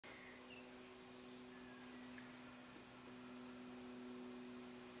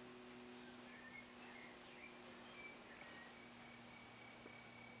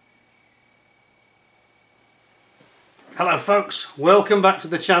Hello folks, welcome back to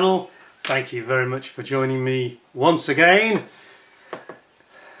the channel. Thank you very much for joining me once again.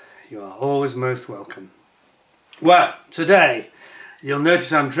 You are always most welcome. Well, today you'll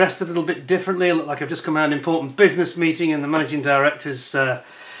notice I'm dressed a little bit differently. I look like I've just come out of an important business meeting in the managing director's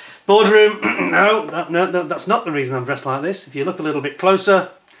boardroom. No, that's not the reason I'm dressed like this. If you look a little bit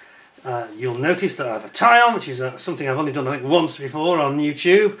closer, you'll notice that I have a tie on, which is something I've only done I think once before on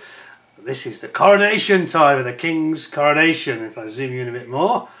YouTube. This is the coronation tie with the King's coronation. If I zoom you in a bit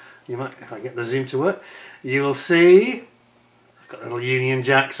more, you might, if I get the zoom to work, you will see I've got little Union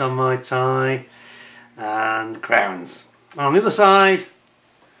Jacks on my tie and crowns. On the other side,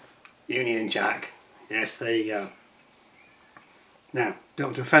 Union Jack. Yes, there you go. Now, don't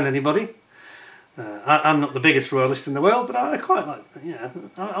want to offend anybody. I'm not the biggest royalist in the world, but I quite like,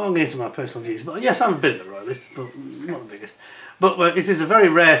 I won't get into my personal views, but yes, I'm a bit of a royalist, but not the biggest. But it is a very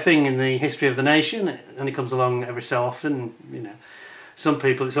rare thing in the history of the nation. It only comes along every so often. You know, some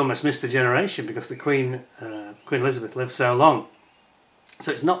people, it's almost missed a generation because the Queen Elizabeth lived so long.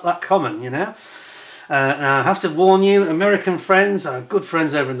 So it's not that common, you know. Now I have to warn you, American friends, our good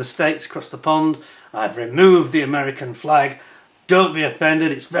friends over in the States across the pond, I've removed the American flag. Don't be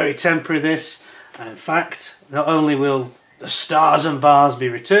offended, it's very temporary this. In fact, not only will the stars and bars be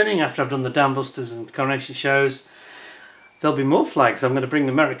returning after I've done the Dambusters and Coronation shows, there'll be more flags. I'm going to bring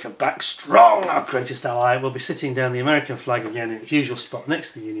America back strong, our greatest ally. We'll be sitting down the American flag again in its usual spot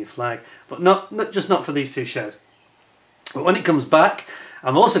next to the Union flag, but not for these two shows. But when it comes back,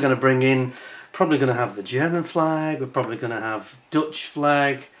 I'm also going to bring in, probably going to have the German flag, we're probably going to have Dutch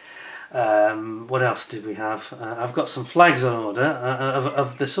flag. What else did we have? I've got some flags on order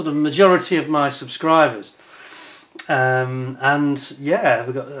of the sort of majority of my subscribers, and yeah,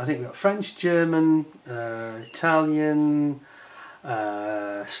 I think we've got French, German, Italian,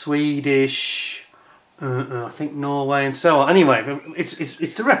 Swedish, I think Norway, and so on. Anyway,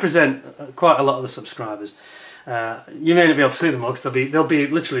 it's to represent quite a lot of the subscribers. You may not be able to see them all because they'll be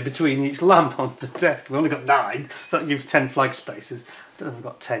literally between each lamp on the desk. We've only got 9, so that gives 10 flag spaces. I don't know if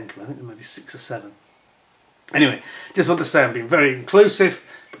I've got 10, I think there might be 6 or 7. Anyway, just want to say I'm being very inclusive,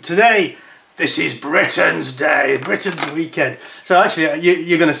 but today, this is Britain's Day, Britain's weekend. So actually,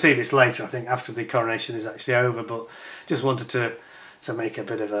 you're going to see this later, I think, after the coronation is actually over, but just wanted to make a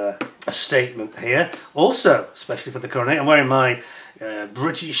bit of a statement here. Also, especially for the coronation, I'm wearing my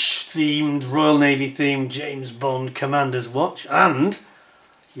British-themed, Royal Navy-themed James Bond Commander's watch, and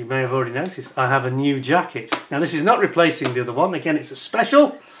you may have already noticed I have a new jacket. Now this is not replacing the other one, again it's a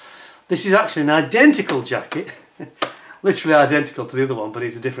special. This is actually an identical jacket, literally identical to the other one, but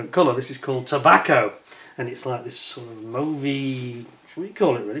it's a different colour. This is called Tobacco, and it's like this sort of mauvey, what do you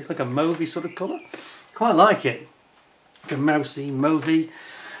call it really? It's like a mauvey sort of colour. Quite like it, like a mousy, mauvey.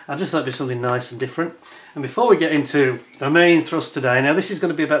 I just thought it'd be something nice and different. And before we get into the main thrust today, now this is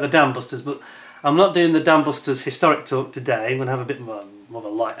going to be about the Dambusters, but I'm not doing the Dambusters historic talk today. I'm going to have a bit more of a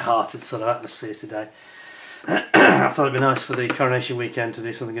light-hearted sort of atmosphere today. I thought it'd be nice for the coronation weekend to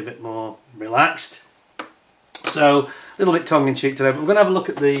do something a bit more relaxed. So, a little bit tongue-in-cheek today, but we're going to have a look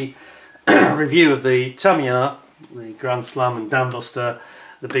at the review of the Tamiya, the Grand Slam and Dambuster,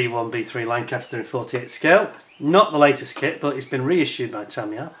 the B1, B3 Lancaster in 48 scale. Not the latest kit, but it's been reissued by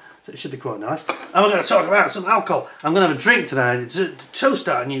Tamiya, so it should be quite nice. And we're going to talk about some alcohol. I'm going to have a drink today to toast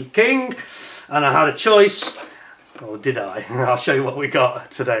our new king, and I had a choice, or did I? I'll show you what we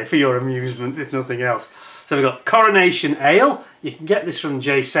got today for your amusement, if nothing else. So we've got Coronation Ale. You can get this from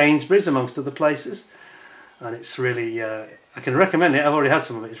J. Sainsbury's, amongst other places, and it's really, I can recommend it. I've already had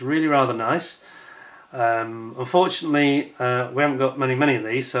some of it. It's really rather nice. Unfortunately, we haven't got many of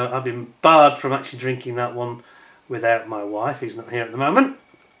these, so I've been barred from actually drinking that one without my wife, who's not here at the moment.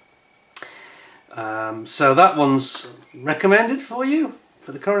 So that one's recommended for you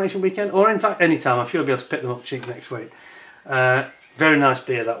for the coronation weekend, or in fact any time. I'm sure I'll be able to pick them up cheap next week. Very nice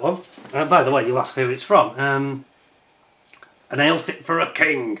beer, that one. By the way, you'll ask who it's from. An ale fit for a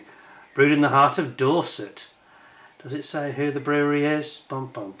king, brewed in the heart of Dorset. Does it say who the brewery is? Bum,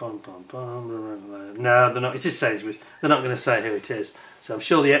 bum, bum, bum, bum. No, they're not. It is Sainsbury's. They're not going to say who it is. So I'm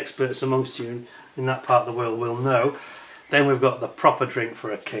sure the experts amongst you in that part of the world will know. Then we've got the proper drink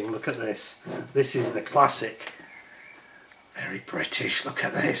for a king. Look at this. This is the classic. Very British. Look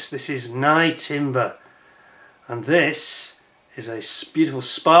at this. This is Nye Timber. And this is a beautiful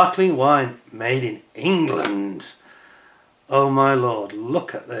sparkling wine made in England. Oh my lord.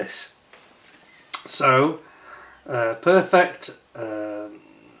 Look at this. So, perfect,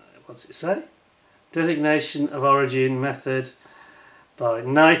 what's it say? Designation of origin method by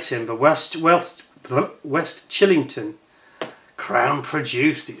Nye Timber, West Chillington. Crown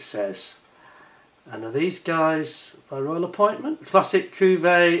produced, it says. And are these guys by royal appointment? Classic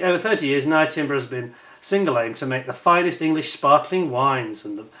Cuvée. Over 30 years, Timber has been single aim to make the finest English sparkling wines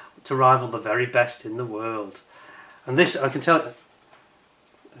and to rival the very best in the world. And this, I can tell.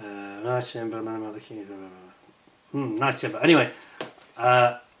 Timber, Timber. Anyway,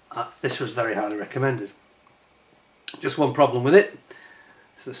 this was very highly recommended. Just one problem with it.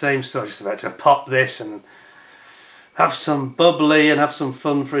 It's the same story. Just about to pop this and have some bubbly and have some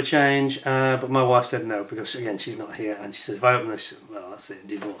fun for a change, but my wife said no, because again she's not here, and she says if I open this, well, that's it,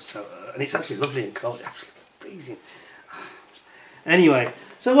 divorce. So, and it's actually lovely and cold, absolutely freezing. Anyway,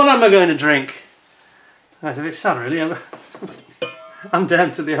 so what am I going to drink? That's a bit sad really. I'm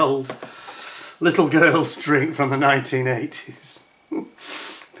down to the old little girl's drink from the 1980s.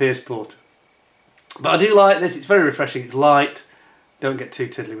 Pierce Porter. But I do like this, it's very refreshing, it's light, don't get too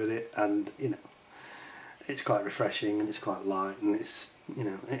tiddly with it, and you know, it's quite refreshing and it's quite light, and it's, you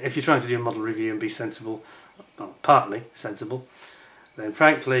know, if you're trying to do a model review and be sensible, well, partly sensible, then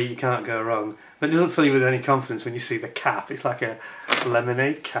frankly you can't go wrong. But it doesn't fill you with any confidence when you see the cap. It's like a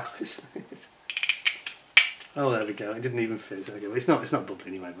lemonade cap, isn't it? Oh, there we go. It didn't even fizz. There we go. It's not bubbly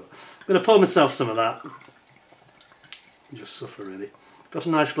anyway, but I'm going to pour myself some of that. Just suffer really. Got a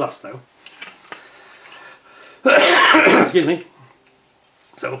nice glass though. Excuse me.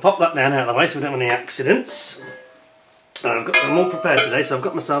 So we'll pop that down out of the way so we don't have any accidents. I'm all prepared today, so I've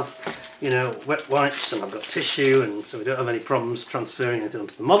got myself, you know, wet wipes, and I've got tissue, and so we don't have any problems transferring anything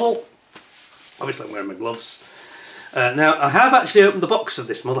onto the model. Obviously I'm wearing my gloves. Now I have actually opened the box of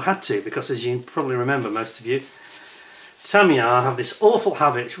this model, had to, because as you probably remember, most of you, Tamiya have this awful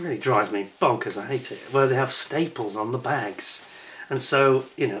habit, which really drives me bonkers, I hate it, where they have staples on the bags. And so,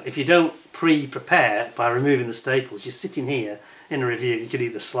 you know, if you don't pre-prepare by removing the staples, you're sitting here in a review, you could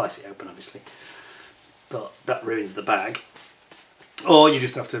either slice it open obviously, but that ruins the bag, or you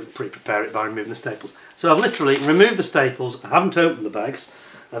just have to pre-prepare it by removing the staples. So I've literally removed the staples, I haven't opened the bags,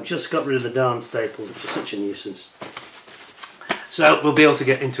 I've just got rid of the darn staples, which is such a nuisance. So we'll be able to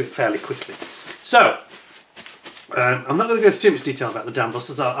get into it fairly quickly. So, I'm not going to go into too much detail about the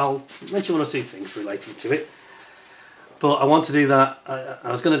Dambusters. I'll mention one or two things relating to it. But I want to do that.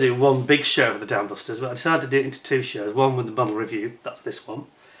 I was going to do one big show of the Dambusters, but I decided to do it into two shows. One with the model review, that's this one.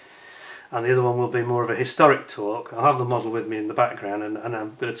 And the other one will be more of a historic talk. I'll have the model with me in the background, and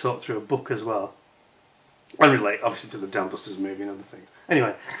I'm going to talk through a book as well. And relate, obviously, to the Dambusters movie and other things.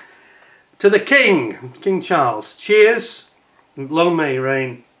 Anyway, to the King, King Charles. Cheers. Long may he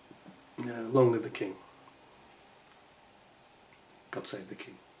reign. Long live the King. God save the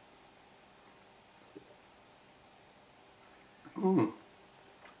King.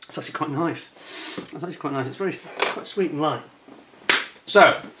 It's actually quite nice. It's actually quite nice. It's very quite sweet and light.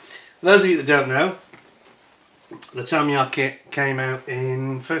 So, for those of you that don't know, the Tamiya kit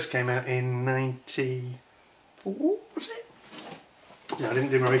first came out in 94, was it? Yeah, I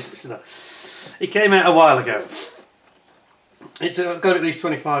didn't do my research, did I? It came out a while ago. It's got to be at least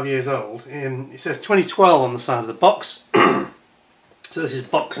 25 years old. It says 2012 on the side of the box. So this is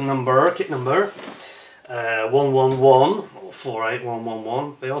box number, kit number 111 or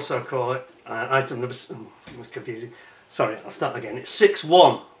 48111. They also call it item number. Confusing. Sorry, I'll start again. It's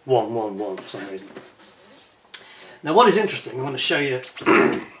 61111 for some reason. Now, what is interesting, I want to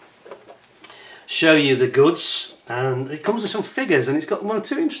show you the goods, and it comes with some figures, and it's got one or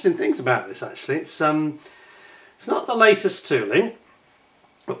two interesting things about this. Actually, it's not the latest tooling.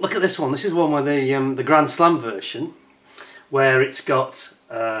 But look at this one. This is one with the Grand Slam version, where it's got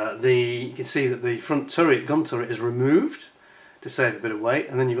you can see that the front turret, gun turret, is removed to save a bit of weight,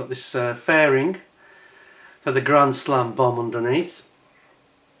 and then you've got this fairing for the Grand Slam bomb underneath.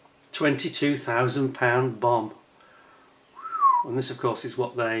 £22,000 bomb, and this, of course, is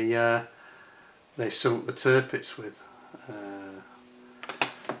what they sunk the turpits with,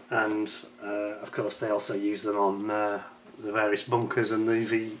 and of course they also use them on the various bunkers and the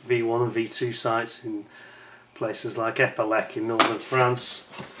V1 and V2 sites in places like Epelec in northern France.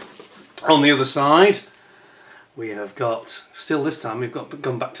 On the other side we have got, still this time we've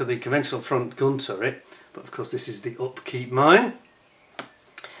gone back to the conventional front gun turret, but of course this is the upkeep mine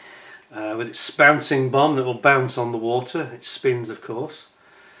with its spouting bomb that will bounce on the water. It spins, of course,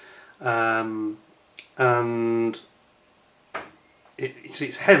 and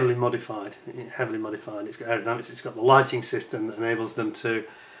it's heavily modified. It's got aerodynamics, it's got the lighting system that enables them to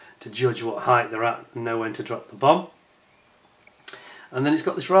judge what height they're at and know when to drop the bomb. And then it's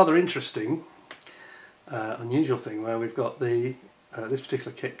got this rather interesting, unusual thing where we've got this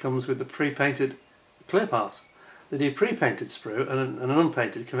particular kit comes with the pre-painted clear parts. They do pre-painted sprue and an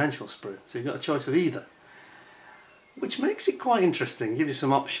unpainted conventional sprue, so you've got a choice of either, which makes it quite interesting, gives you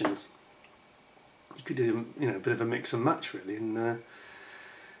some options. you could do, you know, a bit of a mix and match really, and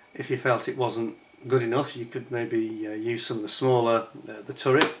if you felt it wasn't good enough, you could maybe use some of the smaller, the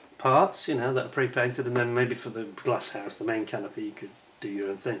turret parts, you know, that are pre-painted, and then maybe for the glass house, the main canopy, you could do your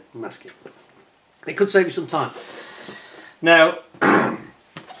own thing, mask it. It could save you some time. Now,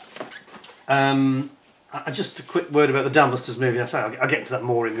 just a quick word about the Dambusters movie. I say I'll get into that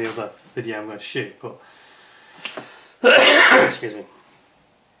more in the other video I'm going to shoot, but excuse me,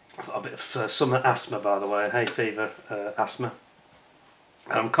 I've got a bit of summer asthma, by the way, hay fever asthma.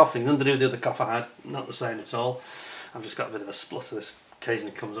 I'm coughing, nothing to do with the other cough I had, not the same at all. I've just got a bit of a splutter, this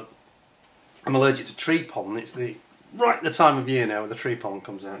occasionally comes up. I'm allergic to tree pollen. It's the time of year now where the tree pollen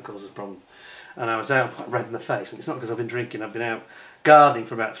comes out and causes problems. And I was out quite red in the face, and it's not because I've been drinking, I've been out gardening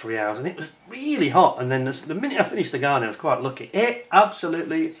for about 3 hours, and it was really hot, and then the minute I finished the gardening I was quite lucky. It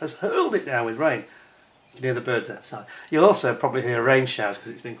absolutely has hurled it down with rain. You can hear the birds outside. You'll also probably hear rain showers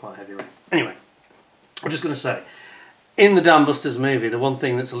because it's been quite heavy rain. Anyway, I'm just going to say, in the Dambusters movie, the one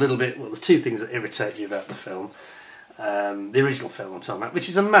thing that's a little bit, well, there's two things that irritate you about the film. The original film I'm talking about, which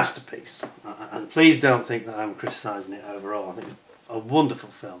is a masterpiece, and please don't think that I'm criticising it overall. I think it's a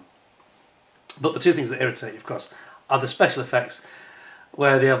wonderful film. But the two things that irritate you, of course, are the special effects,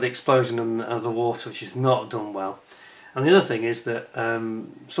 where they have the explosion and the water, which is not done well. And the other thing is that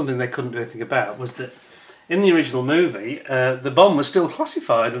something they couldn't do anything about was that in the original movie, the bomb was still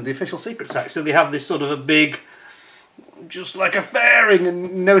classified under the Official Secrets Act, so they have this sort of a big, just like a fairing,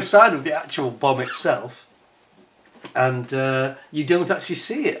 and no sign of the actual bomb itself. And you don't actually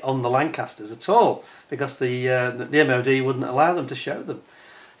see it on the Lancasters at all, because the MOD wouldn't allow them to show them.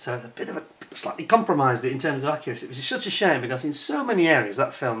 So it's a bit of a slightly compromised it in terms of accuracy, which is such a shame, because in so many areas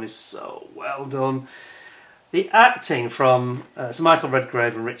that film is so well done. The acting from Sir Michael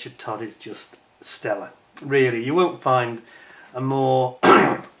Redgrave and Richard Todd is just stellar. Really, you won't find a more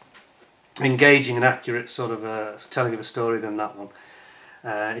engaging and accurate sort of telling of a story than that one.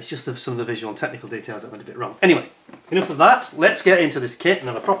 It's just some of the visual and technical details that went a bit wrong. Anyway, enough of that. Let's get into this kit and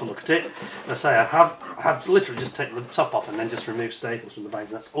have a proper look at it. As I say, I have to literally just take the top off and then just remove staples from the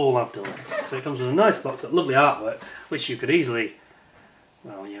bags. That's all I've done. So it comes with a nice box, that lovely artwork, which you could easily,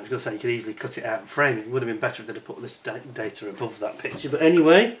 well, yeah, I was going to say you could easily cut it out and frame it. It would have been better if they'd have put this data above that picture. But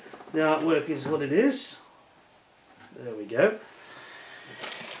anyway, the artwork is what it is. There we go.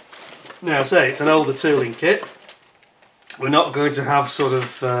 Now, say it's an older tooling kit. We're not going to have sort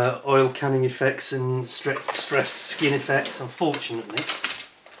of oil canning effects and stressed skin effects, unfortunately.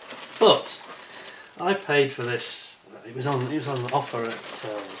 But I paid for this. It was on offer at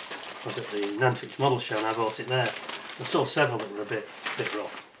was it the Nantwich Model Show, and I bought it there. I saw several that were a bit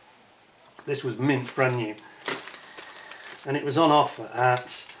rough. This was mint brand new, and it was on offer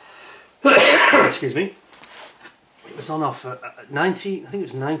at excuse me. It was on offer at I think it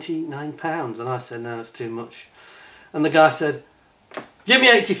was £99, and I said no, it's too much. And the guy said, give me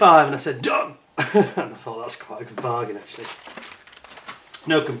 85, and I said, done! And I thought that's quite a good bargain actually.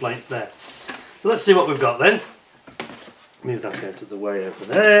 No complaints there. So let's see what we've got then. Move that out of the way over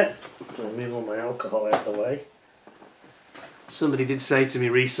there. Move all my alcohol out of the way. Somebody did say to me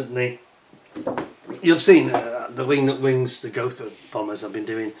recently, you've seen the Wingnut Wings, the Gotha bombers I've been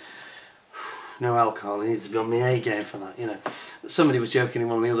doing, no alcohol, I need to be on my A game for that, you know. Somebody was joking in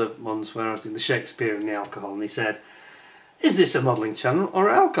one of the other ones where I was doing the Shakespeare and the alcohol, and he said, is this a modelling channel or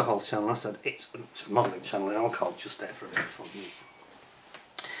an alcohol channel? I said, it's a modelling channel, and alcohol just there for a bit of fun.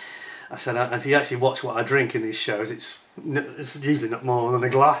 I said, if you actually watch what I drink in these shows, it's usually not more than a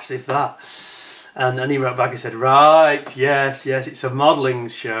glass, if that. And he wrote back and said, right, yes, it's a modelling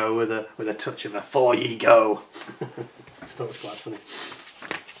show with a touch of a 4 ye go. I thought it was quite funny.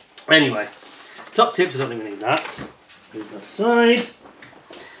 Anyway, top tips, I don't even need that. Move that aside.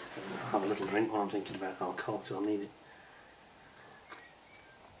 I'll have a little drink while I'm thinking about alcohol, because I'll need it.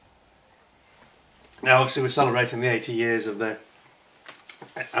 Now obviously we're celebrating the 80 years of the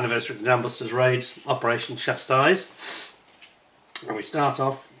anniversary of the Dambusters raids, Operation Chastise. And we start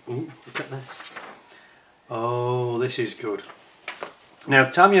off, ooh, look at this. Oh, this is good.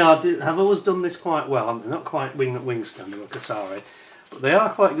 Now Tamiya have always done this quite well. They're not quite Wing standard or Kasari, but they are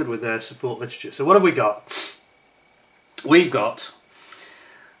quite good with their support literature. So what have we got? We've got,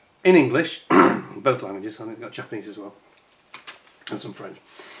 in English, both languages, I think we've got Japanese as well, and some French.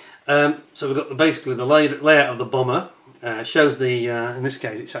 So we've got basically the layout of the bomber. Shows the, in this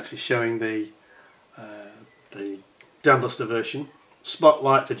case it's actually showing the Dambuster version.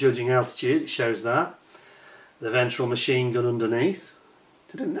 Spotlight for judging altitude, it shows that. The ventral machine gun underneath.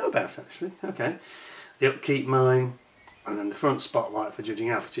 Didn't know about actually, okay. The upkeep mine, and then the front spotlight for judging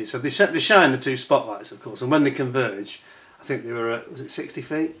altitude. So they shine the two spotlights, of course, and when they converge, I think they were at, was it 60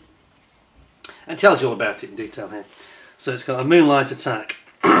 feet? It tells you all about it in detail here. So it's got a moonlight attack,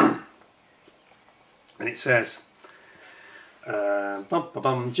 and it says,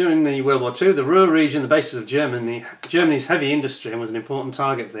 during the World War II, the Ruhr region, the basis of Germany's heavy industry, and was an important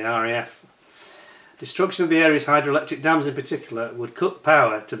target for the RAF. Destruction of the area's hydroelectric dams in particular would cut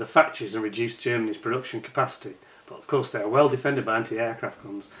power to the factories and reduce Germany's production capacity. But of course they are well defended by anti-aircraft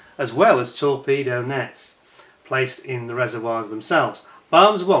guns, as well as torpedo nets placed in the reservoirs themselves.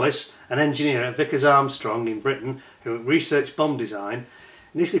 Barnes Wallis, an engineer at Vickers Armstrong in Britain who researched bomb design,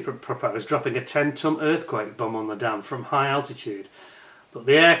 initially proposed dropping a 10-ton earthquake bomb on the dam from high altitude. But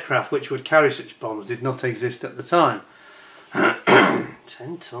the aircraft which would carry such bombs did not exist at the time.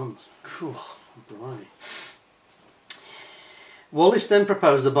 10 tons. Cool. Blimey. Wallis then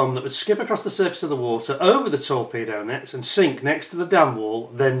proposed a bomb that would skip across the surface of the water over the torpedo nets and sink next to the dam wall,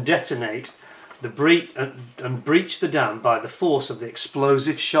 then detonate and breach the dam by the force of the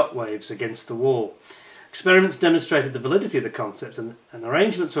explosive shock waves against the wall. Experiments demonstrated the validity of the concept, and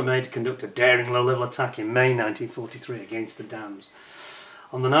arrangements were made to conduct a daring low-level attack in May 1943 against the dams.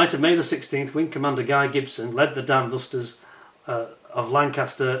 On the night of May the 16th, Wing Commander Guy Gibson led the Dambusters of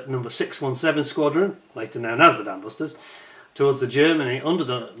Lancaster No. 617 Squadron, later known as the Dambusters, towards the Germany under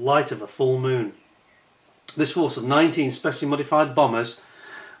the light of a full moon. This force of 19 specially modified bombers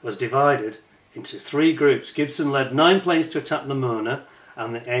was divided into 3 groups. Gibson led 9 planes to attack the Mona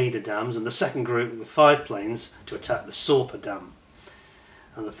and the Ada dams, and the second group with 5 planes to attack the Sorpe dam.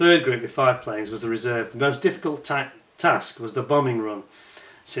 And the third group with 5 planes was the reserve. The most difficult task was the bombing run,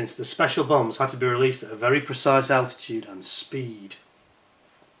 since the special bombs had to be released at a very precise altitude and speed.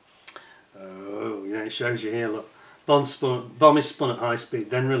 Oh, yeah, it shows you here, look. Bomb is spun at high speed,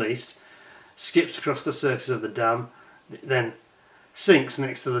 then released, skips across the surface of the dam, then sinks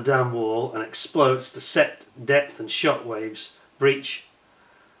next to the dam wall and explodes to set depth, and shock waves breach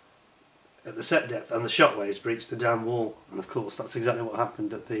at the set depth, and the shock waves breach the dam wall. And of course that's exactly what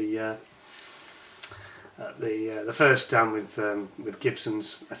happened at the first dam with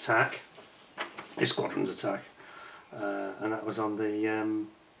Gibson's attack, his squadron's attack, and that was on the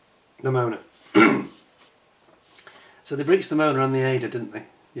Mona. So they breached the Mona and the Ada, didn't they?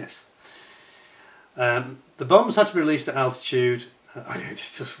 Yes. The bombs had to be released at altitude. It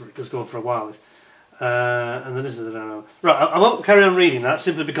just go on for a while. And then this is, I don't know. Right, I won't carry on reading that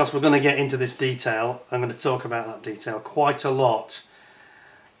simply because we're going to get into this detail. I'm going to talk about that detail quite a lot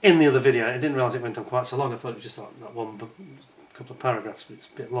in the other video. I didn't realise it went on quite so long. I thought it was just like that one couple of paragraphs, but it's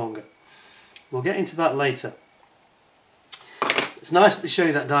a bit longer. We'll get into that later. It's nice that they show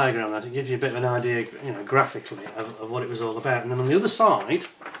you that diagram, that it gives you a bit of an idea, you know, graphically of what it was all about. And then on the other side,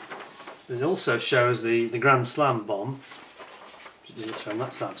 it also shows the Grand Slam bomb. It doesn't show on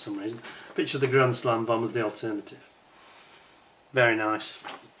that side for some reason. Picture of the Grand Slam bomb as the alternative. Very nice.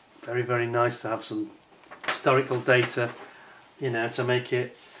 Very, very nice to have some historical data, you know, to make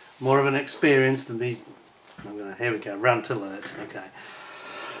it more of an experience than these. Here we go, rant alert. Okay.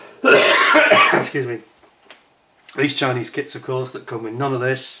 Excuse me. These Chinese kits, of course, that come with none of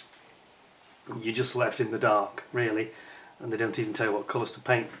this, you're just left in the dark, really, and they don't even tell you what colours to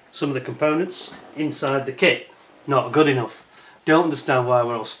paint. Some of the components inside the kit, not good enough. Don't understand why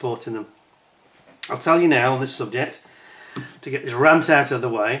we're all supporting them. I'll tell you now on this subject, to get this rant out of the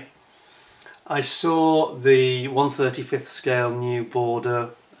way. I saw the 1/35th scale new border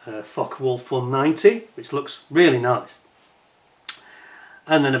Focke-Wulf 190, which looks really nice.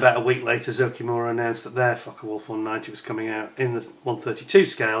 And then about a week later, Zokimura announced that their Focke-Wulf 190 was coming out in the 132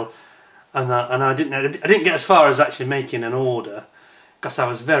 scale, and I didn't get as far as actually making an order because I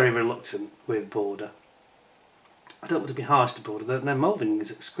was very reluctant with Border. I don't want to be harsh to Border. Their moulding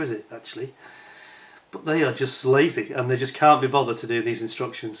is exquisite actually, but they are just lazy and they just can't be bothered to do these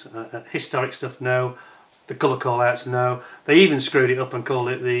instructions. Historic stuff, no. The colour call-outs, no. They even screwed it up and called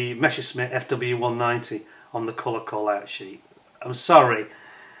it the Messerschmitt FW190 on the colour call-out sheet. I'm sorry,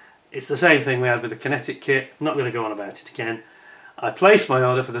 it's the same thing we had with the Kinetic kit. I'm not going to go on about it again. I placed my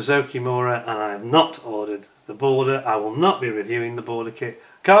order for the Zokimura and I have not ordered the Border. I will not be reviewing the Border kit.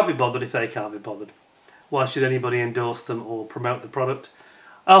 Can't be bothered if they can't be bothered. Why should anybody endorse them or promote the product?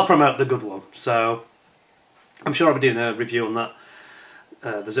 I'll promote the good one. So I'm sure I'll be doing a review on that.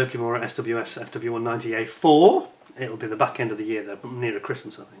 The Zokimura SWS FW190A4. It'll be the back end of the year though, nearer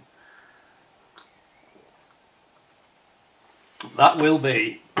Christmas I think. That will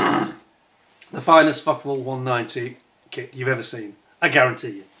be the finest Focke-Wulf 190 kit you've ever seen. I guarantee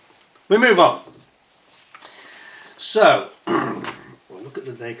you. We move on. So, we'll look at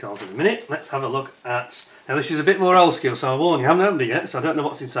the decals in a minute. Let's have a look at... Now this is a bit more old school, so I warn you, I haven't opened it yet, so I don't know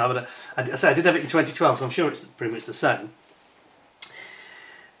what's inside, but I did have it in 2012, so I'm sure it's pretty much the same.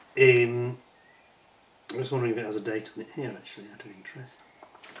 I'm just wondering if it has a date on it here actually, out of interest.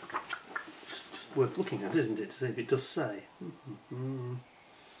 Just worth looking at, isn't it, to see if it does say.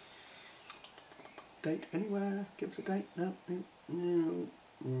 Date anywhere? Give us a date? No,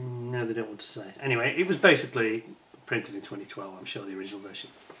 no, they don't want to say. Anyway, it was basically printed in 2012, I'm sure, the original version.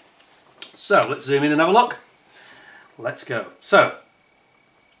 So, let's zoom in and have a look. Let's go. So,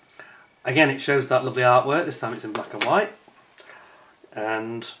 again, it shows that lovely artwork. This time it's in black and white.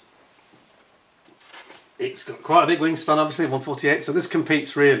 And it's got quite a big wingspan, obviously, 148. So this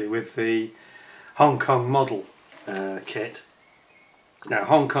competes really with the Hong Kong model kit. Now,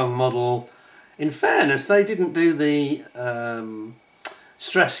 Hong Kong model, in fairness, they didn't do the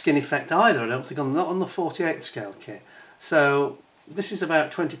stress skin effect either, I don't think, not on the 48th scale kit. So this is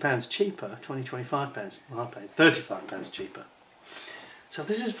about £20 cheaper, £25. Well, I paid £35 cheaper. So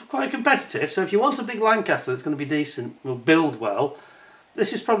this is quite competitive. So if you want a big Lancaster that's going to be decent, will build well,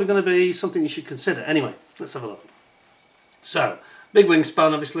 this is probably going to be something you should consider. Anyway, let's have a look. So, big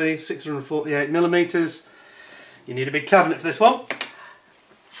wingspan, obviously, 648mm. You need a big cabinet for this one.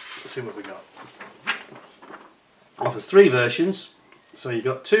 Let's see what we got. Offers 3 versions. So you've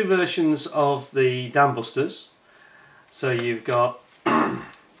got 2 versions of the Dambusters. So you've got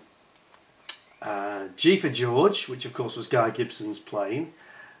G for George, which of course was Guy Gibson's plane,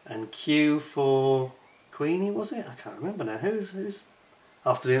 and Q for Queenie, was it? I can't remember now. Who's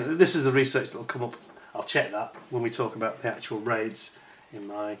after this is the research that'll come up. I'll check that when we talk about the actual raids in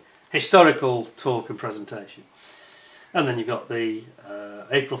my historical talk and presentation. And then you've got the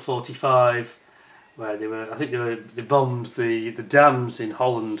April 45, where they were, I think they bombed the dams in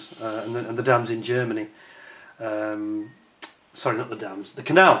Holland and the dams in Germany. Sorry, not the dams, the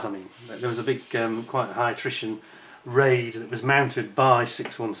canals. I mean, there was a big, quite high attrition raid that was mounted by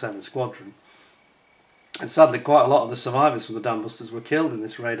 617 Squadron. And sadly, quite a lot of the survivors from the Dambusters were killed in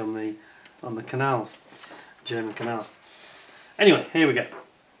this raid on the canals, German canals. Anyway, here we go.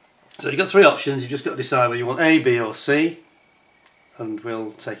 So you've got 3 options. You've just got to decide whether you want A, B, or C, and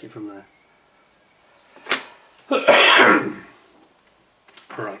we'll take it from there.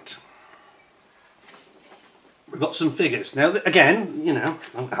 Right. We've got some figures now. Again, you know,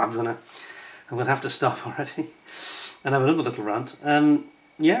 I'm gonna have to stop already and have another little rant.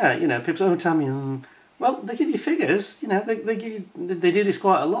 Yeah, you know, people say, "Oh, Tamiya." Well, they give you figures, you know, they do this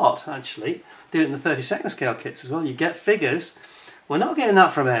quite a lot, actually. Do it in the 32nd scale kits as well. You get figures. We're not getting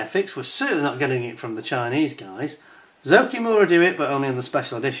that from Airfix. We're certainly not getting it from the Chinese guys. Zokimura do it, but only in the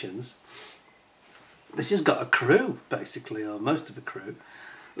special editions. This has got a crew, basically, or most of a crew,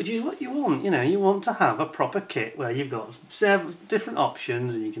 which is what you want. You know, you want to have a proper kit where you've got several different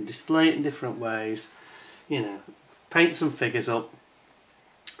options and you can display it in different ways. You know, paint some figures up.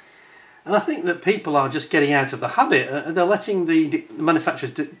 And I think that people are just getting out of the habit. They're letting the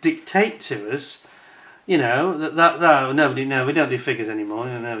manufacturers dictate to us, you know, no, we don't do figures anymore.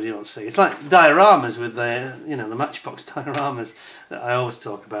 You know, nobody wants figures. It's like dioramas with the, you know, the Matchbox dioramas that I always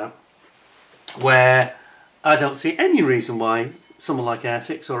talk about, where I don't see any reason why someone like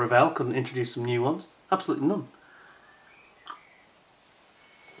Airfix or Revell couldn't introduce some new ones. Absolutely none.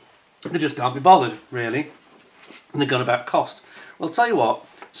 They just can't be bothered, really. And they've gone about cost. Well, I'll tell you what.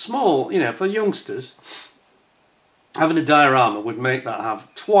 Small, you know, for youngsters, having a diorama would make that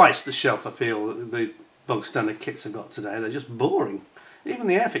have twice the shelf appeal that the bog standard kits have got today. They're just boring. Even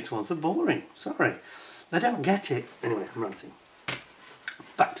the Airfix ones are boring. Sorry. They don't get it. Anyway, I'm ranting.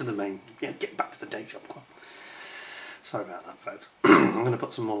 Back to the main, yeah, get back to the day job club. Sorry about that, folks. I'm going to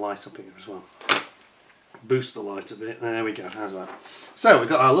put some more light up here as well. Boost the light a bit. There we go. How's that? So we've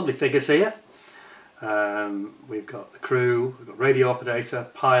got our lovely figures here. We've got the crew, we've got radio operator,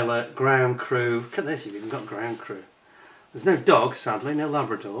 pilot, ground crew. Look at this, you've even got ground crew. There's no dog, sadly, no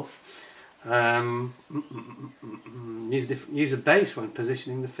Labrador. Use a base when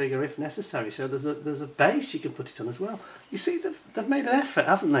positioning the figure if necessary. So there's a base you can put it on as well. You see, they've made an effort,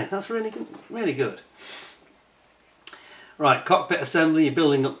 haven't they? That's really good. Really good. Right, cockpit assembly. You're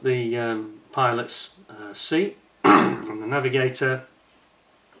building up the pilot's seat and the navigator.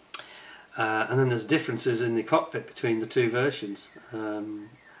 And then there's differences in the cockpit between the 2 versions,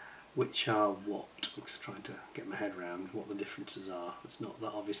 which are what? I'm just trying to get my head around what the differences are. It's not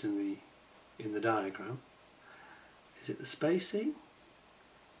that obvious in the diagram. Is it the spacing?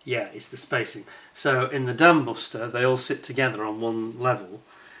 Yeah, it's the spacing. So in the Dambuster, they all sit together on one level,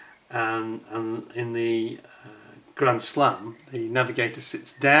 and in the Grand Slam, the navigator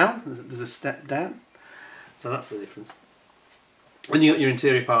sits down. There's a step down. So that's the difference. And you've got your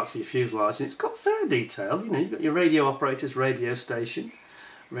interior parts for your fuselage, and it's got fair detail. You know, you've got your radio operator's radio station,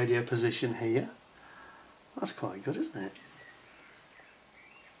 radio position here. That's quite good, isn't it?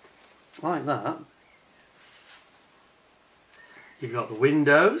 Like that. You've got the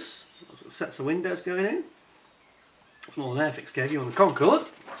windows, sets of windows going in. It's more than Airfix gave you on the Concorde.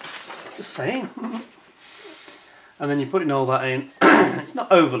 Just saying. And then you're putting all that in. It's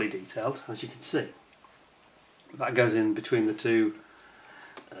not overly detailed, as you can see. That goes in between the two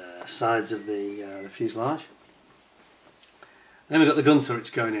sides of the fuselage. Then we've got the gun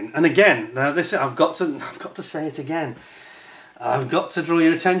turrets going in, and again, now this I've got to say it again. I've got to draw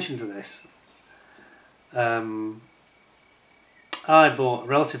your attention to this. I bought a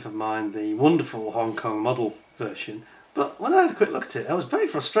relative of mine the wonderful Hong Kong model version, but when I had a quick look at it, I was very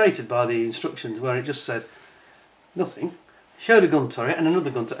frustrated by the instructions where it just said nothing, showed a gun turret and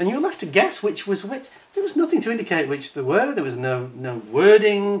another gun turret, and you were left to guess which was which. There was nothing to indicate which there were. There was no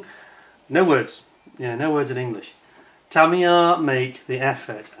wording, no words. Yeah, no words in English. Tamiya make the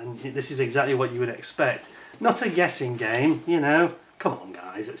effort, and this is exactly what you would expect. Not a guessing game, you know. Come on,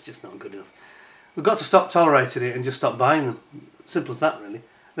 guys, it's just not good enough. We've got to stop tolerating it and just stop buying them. Simple as that, really.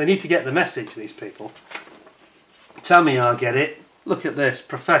 They need to get the message, these people. Tamiya get it. Look at this,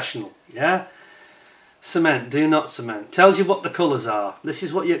 professional, yeah? Cement, do not cement. Tells you what the colours are. This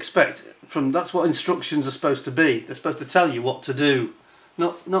is what you expect from. That's what instructions are supposed to be. They're supposed to tell you what to do,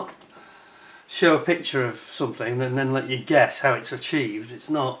 not show a picture of something and then let you guess how it's achieved. It's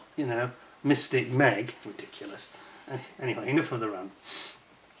not, you know, Mystic Meg. Ridiculous. Anyway, enough of the rant.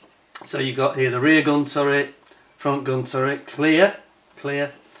 So you've got here the rear gun turret, front gun turret, clear.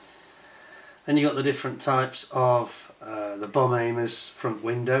 Then you've got the different types of the bomb aimers front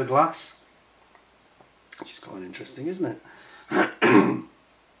window glass, which is quite interesting, isn't it?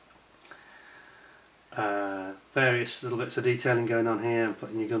 Various little bits of detailing going on here,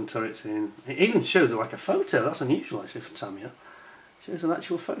 putting your gun turrets in. It even shows like a photo. That's unusual actually for Tamiya. It shows an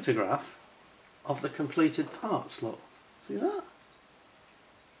actual photograph of the completed parts. Look, see that?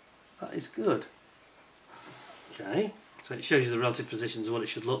 That is good. Okay, so it shows you the relative positions of what it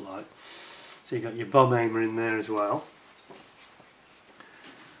should look like. So you've got your bomb aimer in there as well.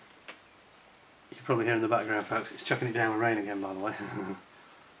 You can probably hear in the background, folks, it's chucking it down with rain again, by the way.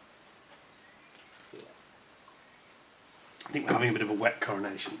 I think we're having a bit of a wet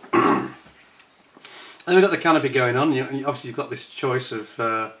coronation. Then we've got the canopy going on. Obviously you've got this choice of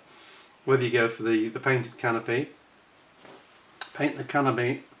whether you go for the painted canopy, paint the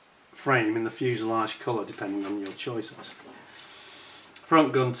canopy frame in the fuselage colour depending on your choices.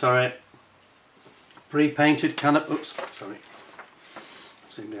 Front gun turret, pre-painted canopy, oops, sorry,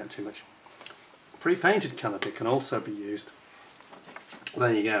 zoomed out too much. Pre-painted canopy can also be used.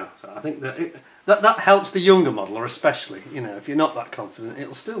 There you go. So I think that helps the younger modeler especially. You know, if you're not that confident,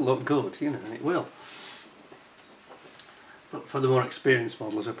 it'll still look good. You know, and it will. But for the more experienced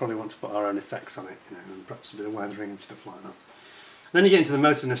modelers, we probably want to put our own effects on it. You know, and perhaps a bit of weathering and stuff like that. Then you get into the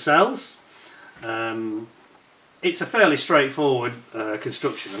motor nacelles. It's a fairly straightforward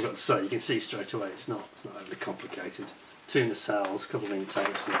construction, I've got to say. You can see straight away it's not overly complicated. 2 nacelles, a couple of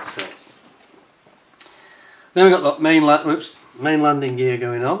intakes, and that's it. Then we've got the main landing gear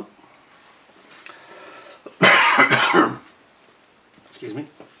going on. Excuse me.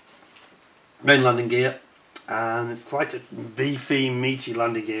 Main landing gear, and quite a beefy, meaty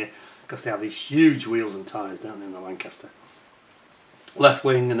landing gear because they have these huge wheels and tyres, don't they, in the Lancaster. Left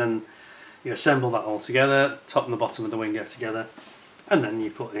wing, and then you assemble that all together. Top and the bottom of the wing go together, and then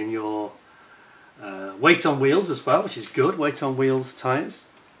you put in your weight on wheels as well, which is good. Weight on wheels tyres.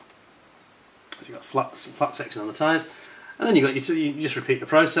 So you've got flat section on the tyres, and then you just repeat the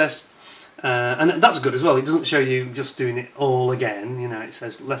process, and that's good as well. It doesn't show you just doing it all again. You know, it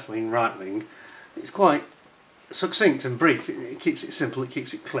says left wing, right wing. It's quite succinct and brief. It keeps it simple. It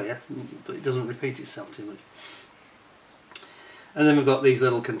keeps it clear, but it doesn't repeat itself too much. And then we've got these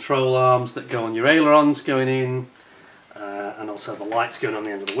little control arms that go on your ailerons going in, and also the lights going on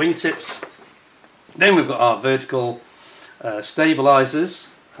the end of the wingtips. Then we've got our vertical stabilisers,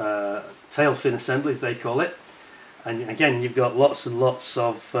 tail fin assemblies they call it, and again you've got lots and lots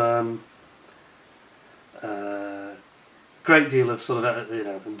of great deal of sort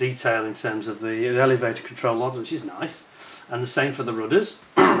of detail in terms of the elevator control rods, which is nice, and the same for the rudders.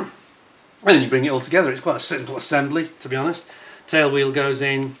 And then you bring it all together. It's quite a simple assembly, to be honest. Tail wheel goes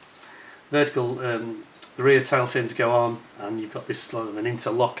in, vertical, the rear tail fins go on, and you've got this sort of an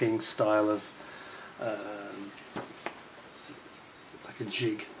interlocking style of like a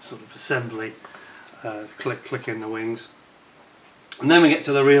jig sort of assembly, click in the wings. And then we get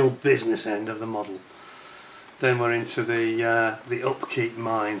to the real business end of the model. Then we're into the upkeep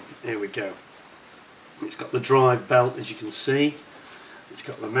mine. Here we go. It's got the drive belt, as you can see. It's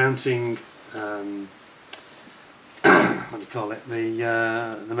got the mounting, what do you call it?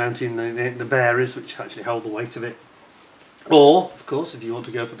 The mounting, the bearers, which actually hold the weight of it. Or, of course, if you want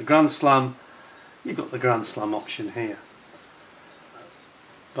to go for the Grand Slam, you've got the Grand Slam option here.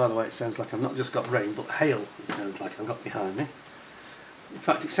 By the way, it sounds like I've not just got rain, but hail, it sounds like I've got behind me. In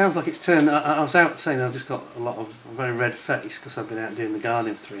fact, it sounds like it's turned... I was out saying I've just got a very red face because I've been out doing the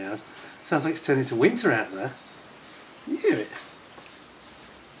gardening for 3 hours. It sounds like it's turned into winter out there. You hear it?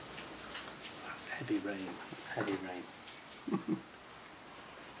 That's heavy rain. That's heavy rain.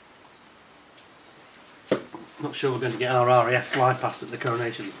 Not sure we're going to get our RAF fly past at the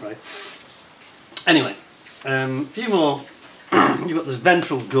Coronation, I'm afraid. Anyway, a few more. You've got this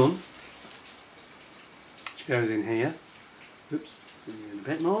ventral gun, which goes in here. Oops, in a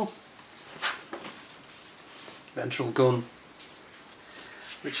bit more. Ventral gun,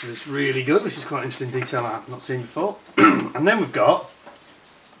 which is really good, which is quite interesting detail I've not seen before. And then we've got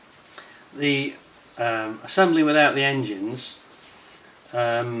the assembly without the engines.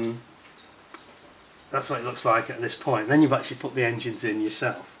 That's what it looks like at this point. Then you've actually put the engines in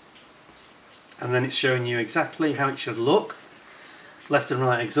yourself. And then it's showing you exactly how it should look. Left and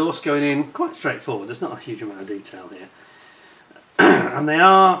right exhaust going in, quite straightforward. There's not a huge amount of detail here. And they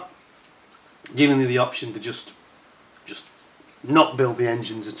are giving you the option to just not build the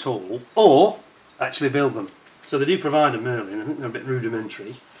engines at all, or actually build them. So they do provide a Merlin. I think they're a bit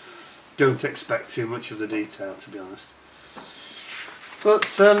rudimentary. Don't expect too much of the detail, to be honest. But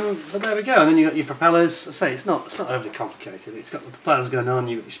there we go. And then you've got your propellers. I say it's not overly complicated. It's got the propellers going on,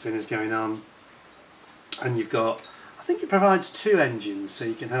 you've got your spinners going on, and you've got, I think it provides 2 engines, so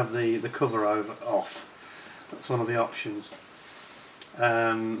you can have the cover off. That's one of the options.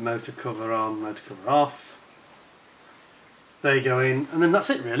 Motor cover on, motor cover off. There you go in, and then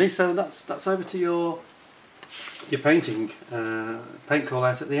that's it really. So that's over to your painting, paint call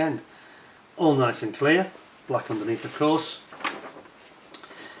out at the end. All nice and clear, black underneath of course.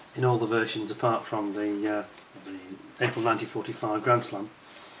 In all the versions apart from the April 1945 Grand Slam,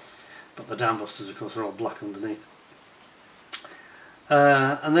 but the Dambusters of course are all black underneath.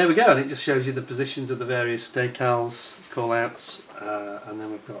 And there we go, and it just shows you the positions of the various decals, call-outs, and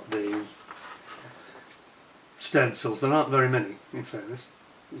then we've got the stencils. There aren't very many, in fairness.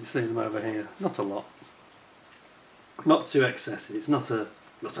 You see them over here, not a lot, not too excessive. It's not a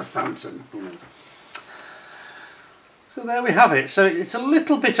phantom, you know. So there we have it. So it's a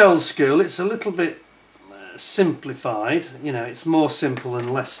little bit old school. It's a little bit simplified. You know, it's more simple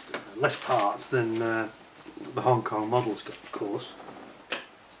and less parts than the Hong Kong models got, of course.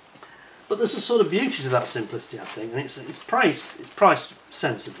 But there's a sort of beauty to that simplicity, I think, and it's priced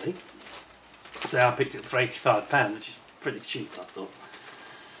sensibly. So I picked it up for £85, which is pretty cheap, I thought.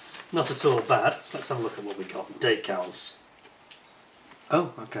 Not at all bad. Let's have a look at what we got. Decals.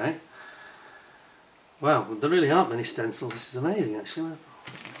 Oh, okay. Well, there really aren't many stencils. This is amazing, actually.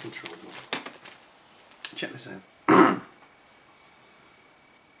 Control. Check this out.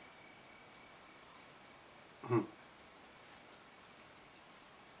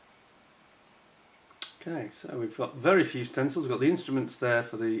 Okay, so we've got very few stencils. We've got the instruments there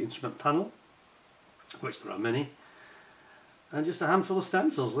for the instrument panel, which there are many, and just a handful of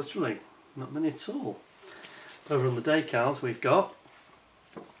stencils, literally. Not many at all. Over on the decals we've got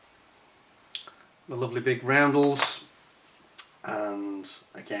the lovely big roundels, and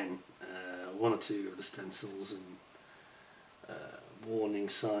again 1 or 2 of the stencils and warning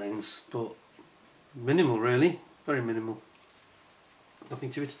signs, but minimal really, very minimal.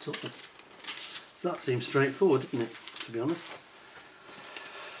 Nothing to it at all. So that seems straightforward, doesn't it, to be honest.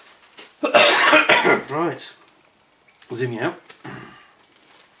 Right, zoom you out, and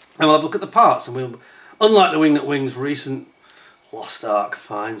we'll have a look at the parts, and we'll, unlike the Wing That Wings recent Lost Ark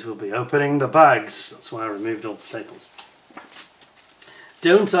finds, we'll be opening the bags. That's why I removed all the staples.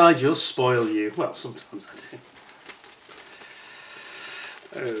 Don't I just spoil you? Well, sometimes I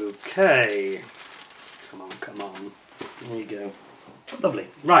do. Okay. Come on, come on. There you go. Lovely.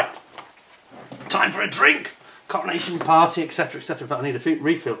 Right. Time for a drink. Coronation party, etc, etc. In fact, I need a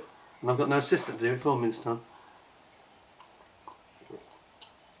refill. And I've got no assistant to do it for me this time.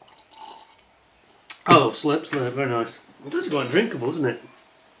 Oh, slurp, slurp. Very nice. It's actually quite drinkable, isn't it?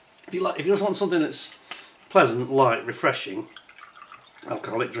 If you just want something that's pleasant, light, refreshing,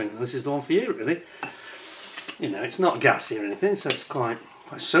 alcoholic drink, then this is the one for you, really. You know, it's not gassy or anything, so it's quite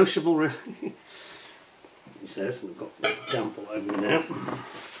sociable, really. He says, and I've got the damp all over me now.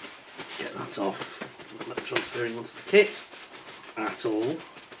 Get that off. Not transferring onto the kit at all.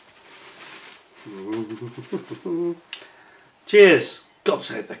 Cheers! God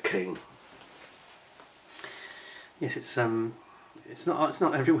save the King. Yes, it's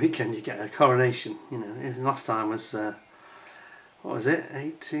not every weekend you get a coronation. You know, last time was what was it,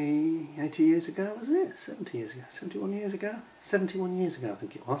 80 years ago, was it? 70 years ago, 71 years ago? 71 years ago I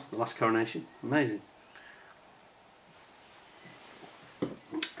think it was, the last Coronation. Amazing.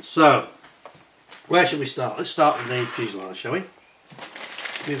 So, where should we start? Let's start with the fuselage, shall we?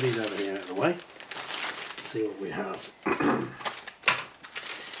 Move these over here out of the way. See what we have.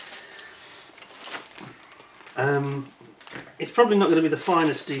 It's probably not going to be the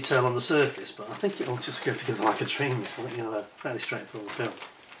finest detail on the surface, but I think it'll just go together like a dream. I think you'll have a fairly straightforward build.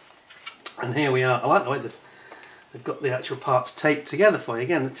 And here we are. I like the way they've got the actual parts taped together for you.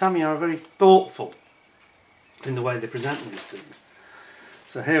 Again, the Tamiya are very thoughtful in the way they present these things.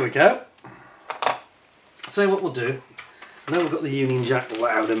 So here we go. I'll tell you what we'll do. I know we've got the Union Jack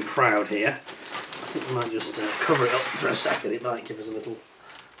loud and proud here. I think we might just cover it up for a second. It might give us a little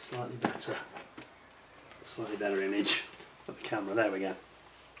slightly better image of the camera. There we go.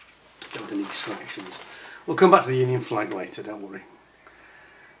 Don't want any distractions. We'll come back to the Union flag later, don't worry.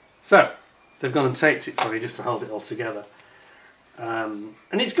 So, they've gone and taped it for you just to hold it all together. And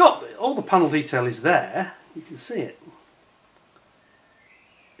it's got, all the panel detail is there. You can see it.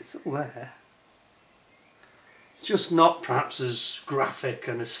 It's all there. It's just not perhaps as graphic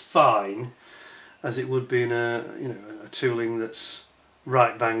and as fine as it would be in a, you know, a tooling that's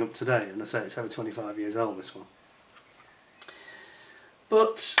right bang up to date. And I say it's over 25 years old, this one.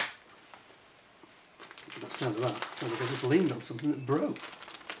 But what's the sound of that? It sounds like I just leaned on something that broke.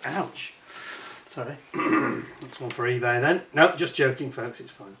 Ouch. Sorry. That's one for eBay then. No, just joking, folks.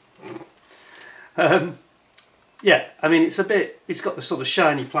 It's fine. Yeah, I mean it's got the sort of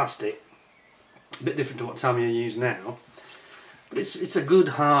shiny plastic, a bit different to what Tamiya use now. But it's a good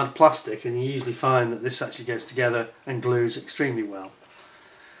hard plastic, and you usually find that this actually goes together and glues extremely well.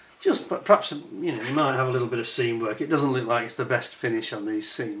 Just perhaps, you know, you might have a little bit of seam work. It doesn't look like it's the best finish on these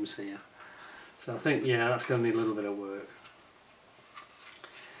seams here. So I think, yeah, that's going to need a little bit of work.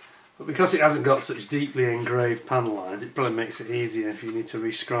 But because it hasn't got such deeply engraved panel lines, it probably makes it easier if you need to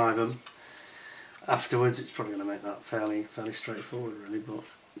rescribe them afterwards. It's probably going to make that fairly straightforward, really. But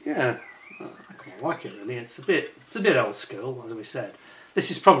yeah, I quite like it, really. It's a bit old school, as we said. This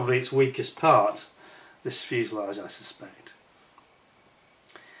is probably its weakest part, this fuselage, I suspect.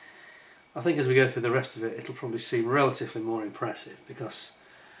 I think as we go through the rest of it, it'll probably seem relatively more impressive because,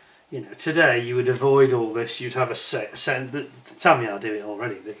 you know, today you would avoid all this. You'd have the Tamiya do it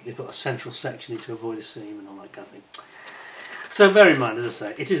already. They put a central section in to avoid a seam and all that kind of thing. So bear in mind, as I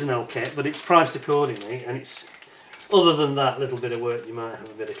say, it is an old kit, but it's priced accordingly, and it's, other than that little bit of work, you might have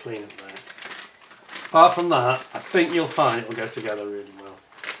a bit of clean up there. Apart from that, I think you'll find it will go together really well.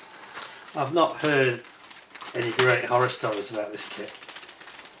 I've not heard any great horror stories about this kit.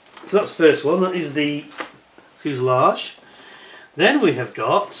 So that's the first one, that is the fuselage. Then we have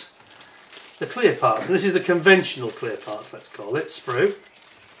got the clear parts, and this is the conventional clear parts, let's call it, sprue.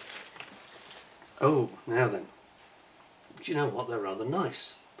 Oh, now then. Do you know what, they're rather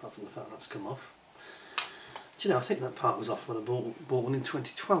nice, apart from the fact that's come off. Do you know, I think that part was off when I bought one in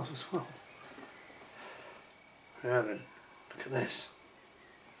 2012 as well. Now then, look at this.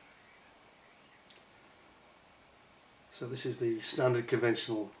 So this is the standard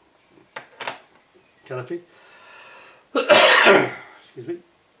conventional canopy. Excuse me.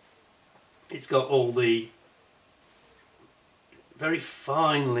 It's got all the very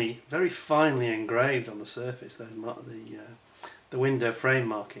finely engraved on the surface, the window frame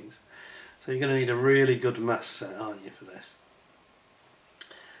markings. So you're going to need a really good mask set, aren't you, for this?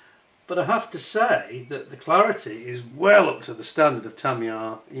 But I have to say that the clarity is well up to the standard of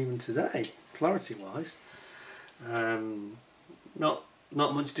Tamiya even today, clarity wise. Not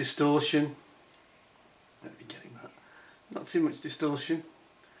much distortion. Let me getting that. Not too much distortion.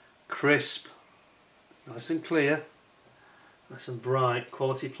 Crisp, nice and clear, nice and bright,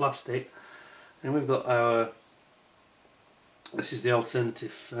 quality plastic. And we've got our. This is the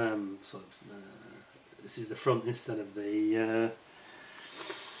alternative this is the front instead of the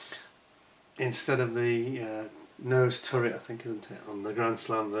nose turret, I think, isn't it, on the Grand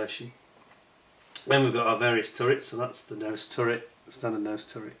Slam version. Then we've got our various turrets, so that's the nose turret, the standard nose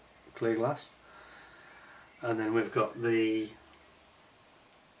turret, clear glass. And then we've got the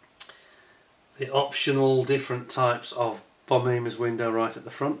optional different types of bomb aimer's window right at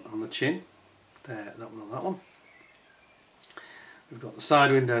the front on the chin. There, that one on that one. We've got the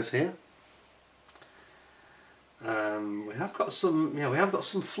side windows here. We have got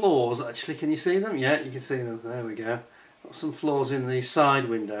some flaws actually. Can you see them? Yeah, you can see them. There we go. Got some flaws in the side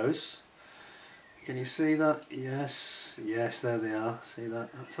windows. Can you see that? Yes, yes, there they are. See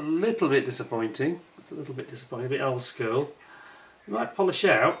that? That's a little bit disappointing. It's a little bit disappointing, a bit old school. You might polish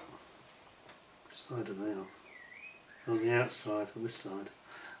out. Side of there. on the outside, on this side,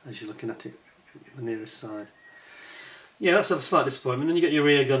 as you're looking at it, the nearest side. Yeah, that's a slight disappointment. Then you get your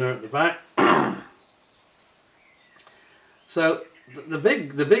rear gunner at the back. So the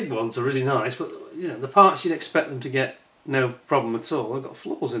big ones are really nice, but you know the parts you'd expect them to get no problem at all. They've got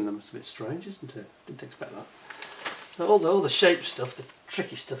flaws in them. It's a bit strange, isn't it? Didn't expect that. So all the shape stuff, the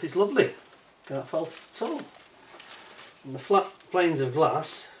tricky stuff, is lovely. Can't fault it at all. And the flat planes of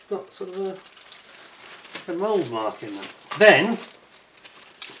glass have got sort of a mould mark in them. Then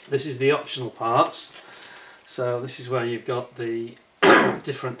this is the optional parts. So this is where you've got the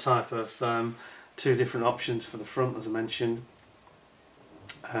different type of two different options for the front, as I mentioned.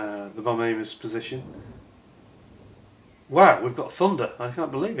 The bomb aimer's position. Wow, we've got thunder. I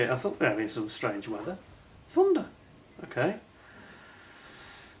can't believe it. I thought we were having some strange weather. Thunder. Okay.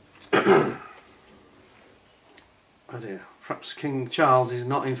 Oh dear. Perhaps King Charles is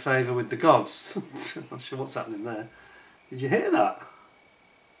not in favour with the gods. I'm not sure what's happening there. Did you hear that?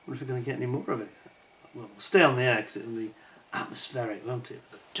 I wonder if we're going to get any more of it. Well, we'll stay on the air because it'll be atmospheric, won't it?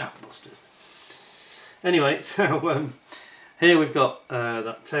 The Dambusters. Anyway, so here we've got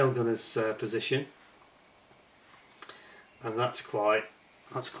that tail gunner's position, and that's quite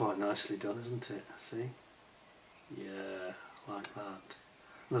nicely done, isn't it? See? Yeah, like that.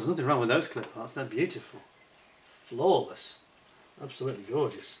 And there's nothing wrong with those clip parts. They're beautiful, flawless, absolutely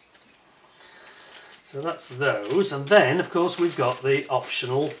gorgeous. So that's those, and then of course we've got the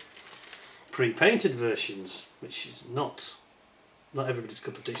optional pre-painted versions, which is not everybody's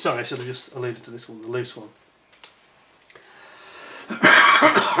cup of tea. Sorry, I should have just alluded to this one, the loose one.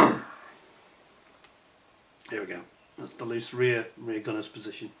 Here we go. That's the loose rear gunner's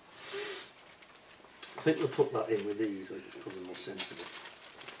position. I think we'll put that in with these, so it's probably more sensible.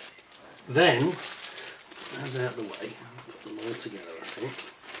 Then, those out of the way, put them all together, I think.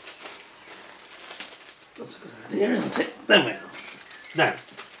 That's a good idea, isn't it? There we are. Now,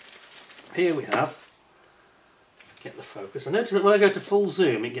 here we have, get the focus. I notice that when I go to full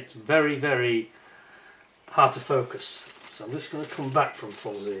zoom, it gets very, very hard to focus. So I'm just going to come back from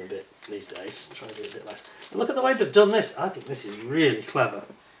full zoom a bit these days, try to do a bit less. And look at the way they've done this. I think this is really clever.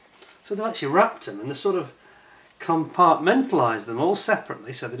 So they've actually wrapped them and they've sort of compartmentalised them all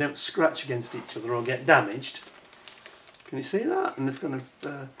separately so they don't scratch against each other or get damaged. Can you see that? And they've kind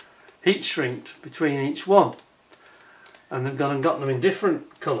of heat shrinked between each one. And they've gone and got them in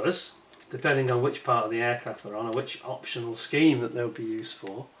different colours, depending on which part of the aircraft they're on or which optional scheme that they'll be used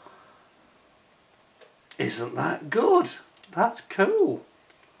for. Isn't that good? That's cool.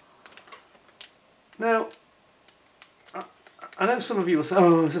 Now, I know some of you will say,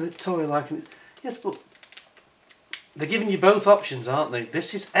 oh, it's a bit toy-like. Yes, but they're giving you both options, aren't they?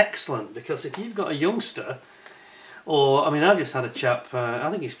 This is excellent, because if you've got a youngster, or, I mean, I've just had a chap, I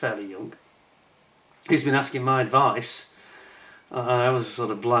think he's fairly young, he's been asking my advice. I always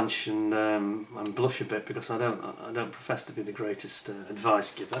sort of blanch and blush a bit because I don't profess to be the greatest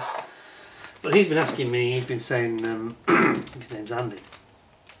advice giver. But he's been asking me. He's been saying his name's Andy,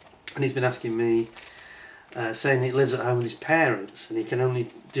 and he's been asking me, saying that he lives at home with his parents and he can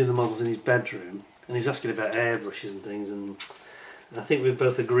only do the models in his bedroom. And he's asking about airbrushes and things, and I think we've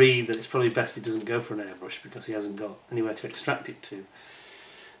both agreed that it's probably best he doesn't go for an airbrush because he hasn't got anywhere to extract it to.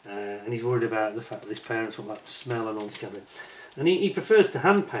 And he's worried about the fact that his parents won't like the smell and all together. And he prefers to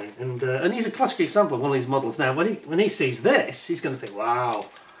hand paint, and he's a classic example of one of these models. Now, when he sees this, he's going to think, "Wow,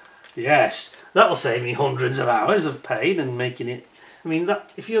 yes, that will save me hundreds of hours of pain and making it." I mean,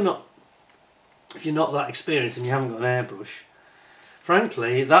 that if you're not that experienced and you haven't got an airbrush,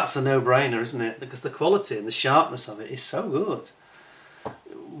 frankly, that's a no-brainer, isn't it? Because the quality and the sharpness of it is so good.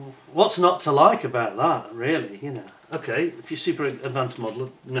 What's not to like about that, really? You know, okay, if you're super advanced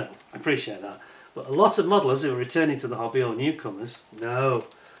modeler, no, I appreciate that. But a lot of modelers who are returning to the hobby or newcomers, no,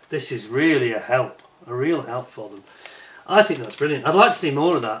 this is really a real help for them. I think that's brilliant. I'd like to see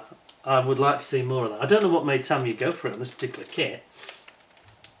more of that. I would like to see more of that. I don't know what made Tamiya go for it on this particular kit.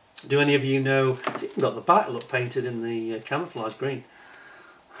 Do any of you know? It's even got the back look painted in the camouflage green.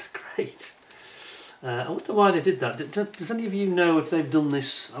 That's great. I wonder why they did that. Does any of you know if they've done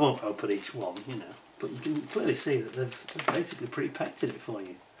this? I won't open each one, you know, but you can clearly see that they've basically pre-painted it for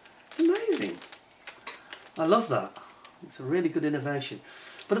you. It's amazing. I love that. It's a really good innovation.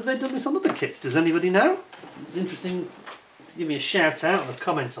 But have they done this on other kits? Does anybody know? It's interesting to give me a shout out and a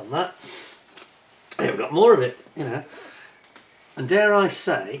comment on that. Here we've got more of it, you know. And dare I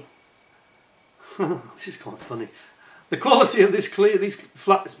say, this is quite funny. The quality of these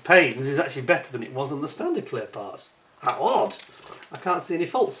flat panes is actually better than it was on the standard clear parts. How odd! I can't see any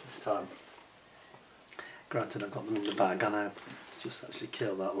faults this time. Granted, I've got them in the bag. I know. Just actually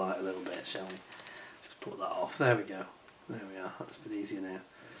kill that light a little bit, shall we? Just put that off. There we go. There we are. That's a bit easier now.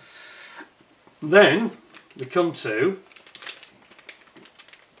 Then we come to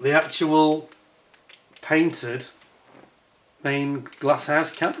the actual painted main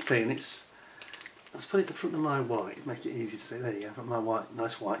glasshouse canopy, and it's, let's put it in front of my white, make it easy to see. There you go, my white,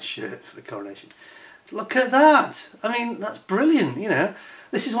 nice white shirt for the Coronation. Look at that! I mean, that's brilliant, you know.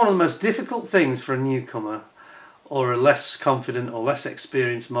 This is one of the most difficult things for a newcomer or a less confident or less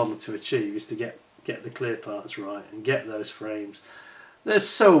experienced modeller to achieve, is to get the clear parts right and get those frames. There's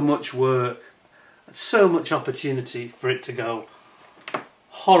so much work, so much opportunity for it to go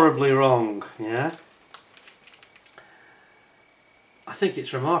horribly wrong, yeah? I think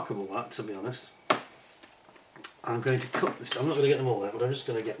it's remarkable, that, to be honest. I'm going to cut this. I'm not going to get them all out, but I'm just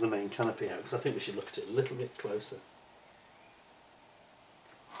going to get the main canopy out, because I think we should look at it a little bit closer.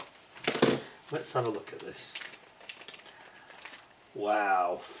 Let's have a look at this.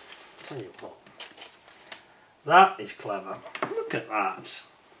 Wow. Tell you what. That is clever. Look at that.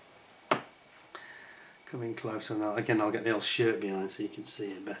 Come in closer now. Again, I'll get the old shirt behind so you can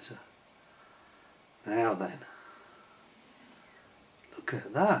see it better. Now then. Look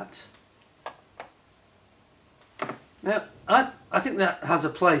at that. Now, I think that has a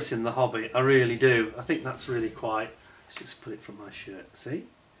place in the hobby. I really do. I think that's really quite... Let's just put it from my shirt. See?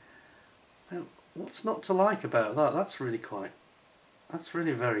 Now, what's not to like about that? That's really quite... That's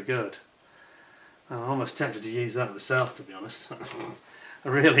really very good. I'm almost tempted to use that myself, to be honest. I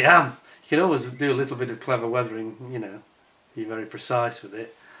really am. You can always do a little bit of clever weathering, you know, be very precise with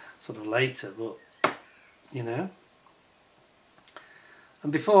it, sort of later, but, you know.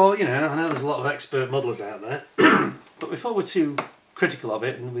 And before, you know, I know there's a lot of expert modellers out there, but before we're too critical of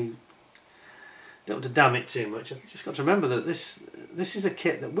it and we don't want to damn it too much, I've just got to remember that this is a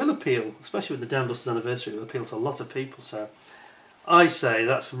kit that will appeal, especially with the Dambusters anniversary, will appeal to a lot of people, so I say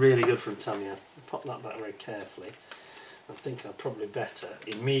that's really good from Tamiya. Pop that back very carefully. I think I'd probably better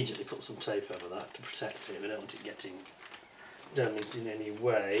immediately put some tape over that to protect it. We don't want it getting damaged in any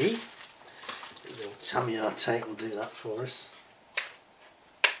way. The little Tamiya tape will do that for us.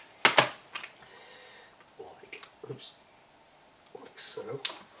 Oops, like so.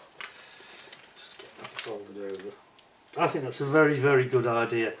 Just get that folded over. I think that's a very, very good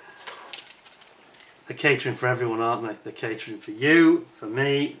idea. They're catering for everyone, aren't they? They're catering for you, for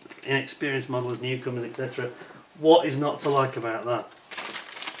me, inexperienced modellers, newcomers, etc. What is not to like about that?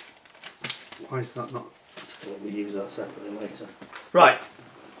 Why is that not? We'll use that separately later. Right,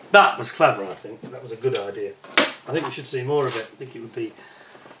 that was clever, I think. That was a good idea. I think we should see more of it. I think it would be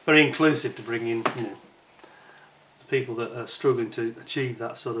very inclusive to bring in, you know, the people that are struggling to achieve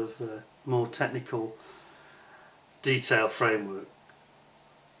that sort of more technical detail framework.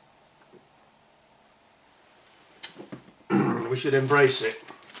 We should embrace it.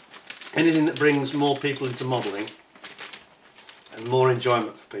 Anything that brings more people into modelling and more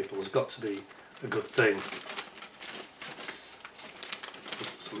enjoyment for people has got to be a good thing.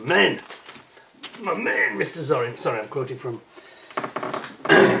 Some men! My man, Mr. Zorin. Sorry, I'm quoting from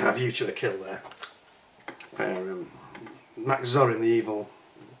A View to a Kill there. Where Max Zorin, the evil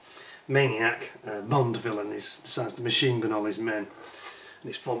maniac, Bond villain, decides to machine gun all his men. And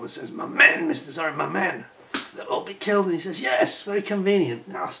his foreman says, "My men, Mr. Zorin, my men. They'll all be killed," and he says, "Yes, very convenient."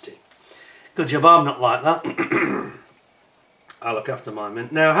 Nasty. Good job I'm not like that. I look after my men.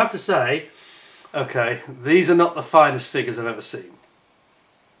 Now I have to say, okay, these are not the finest figures I've ever seen.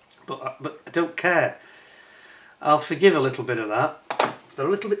 But I don't care. I'll forgive a little bit of that. They're a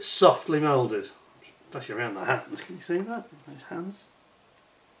little bit softly moulded. Especially around the hands. Can you see that? Those hands.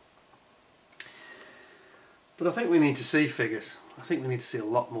 But I think we need to see figures. I think we need to see a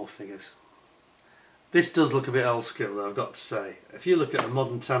lot more figures. This does look a bit old school though, I've got to say. If you look at a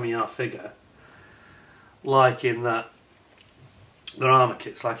modern Tamiya figure, like in that, their armour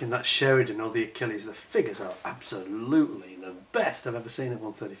kits, like in that Sheridan or the Achilles, the figures are absolutely the best I've ever seen at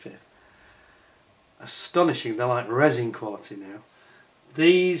 1/35. Astonishing, they're like resin quality now.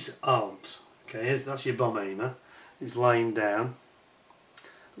 These aren't. Okay, that's your bomb aimer. He's lying down.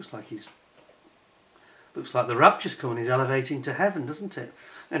 Looks like the rapture's coming, he's elevating to heaven, doesn't it?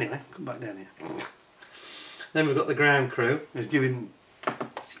 Anyway, come back down here. Then we've got the ground crew, who's giving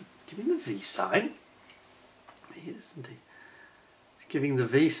the V sign. He is, isn't he? He's giving the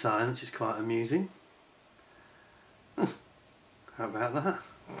V sign, which is quite amusing. How about that?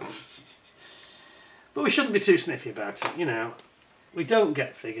 But we shouldn't be too sniffy about it, you know. We don't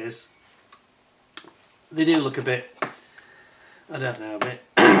get figures. They do look a bit, I don't know,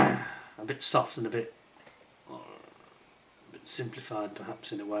 a bit soft and a bit simplified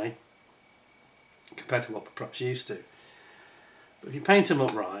perhaps in a way, compared to what we're perhaps used to. But if you paint them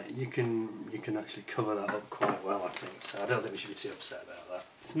up right, you can actually cover that up quite well, I think. So I don't think we should be too upset about that.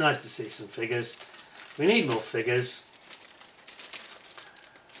 It's nice to see some figures. We need more figures.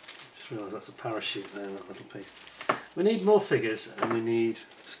 Just realised that's a parachute there, that little piece. We need more figures, and we need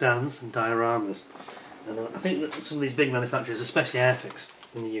stands and dioramas. And I think that some of these big manufacturers, especially Airfix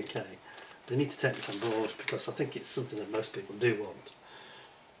in the UK, they need to take this on board, because I think it's something that most people do want.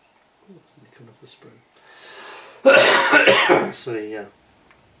 Oh, it's nearly coming off the sprue. So yeah,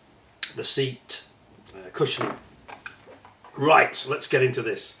 the seat cushioning. Right, so let's get into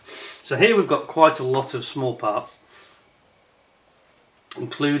this. So here we've got quite a lot of small parts,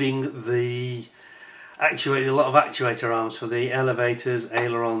 including the actuator, a lot of actuator arms for the elevators,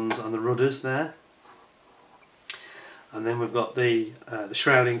 ailerons, and the rudders there. And then we've got the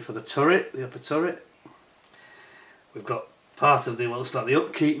shrouding for the turret, the upper turret. We've got part of the, well, looks like the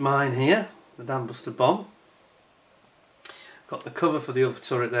upkeep mine here, the Dambuster bomb. Got the cover for the upper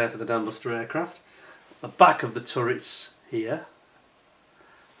turret there for the Dambuster aircraft. The back of the turrets here,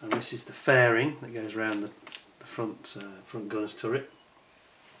 and this is the fairing that goes around the front gunner's turret.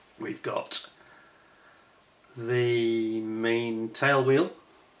 We've got the main tail wheel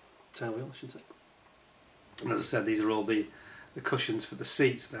I should say. And as I said, these are all the cushions for the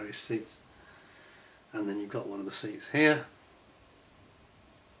seats, various seats. And then you've got one of the seats here,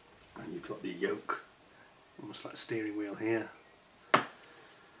 and you've got the yoke, almost like a steering wheel here.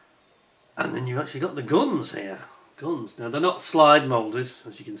 And then you've actually got the guns here. Guns. Now they're not slide moulded,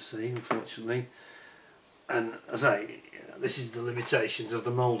 as you can see, unfortunately. And as I say, this is the limitations of the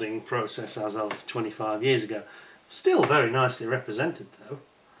moulding process as of 25 years ago. Still very nicely represented though.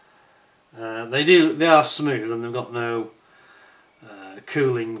 They are smooth, and they've got no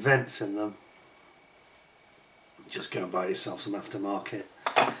cooling vents in them. Just go and buy yourself some aftermarket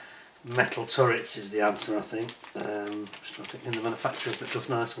metal turrets is the answer, I think. Just trying to think in the manufacturers that does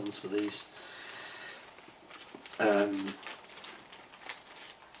nice ones for these.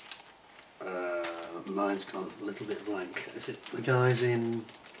 Mine's gone a little bit blank. Is it the guys in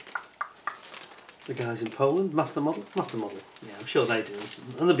Poland? Master Model? Master Model. Yeah, I'm sure they do.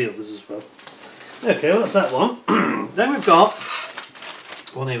 And there'll be others as well. Okay, well that's that one. Then we've got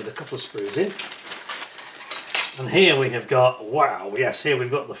one here with a couple of sprues in. And here we have got, wow, yes, here we've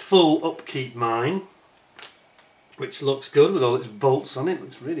got the full upkeep mine, which looks good with all its bolts on it.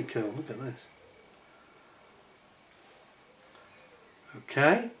 Looks really cool. Look at this.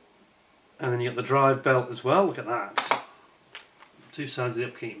 Okay, and then you've got the drive belt as well. Look at that. Two sides of the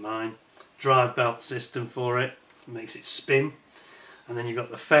upkeep mine. Drive belt system for it. Makes it spin. And then you've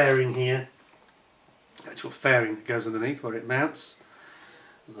got the fairing here. Actual fairing that goes underneath where it mounts.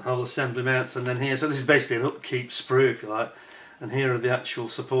 The whole assembly mounts, and then here, so this is basically an upkeep sprue if you like, and here are the actual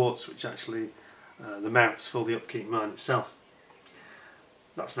supports, which actually the mounts for the upkeep mine itself.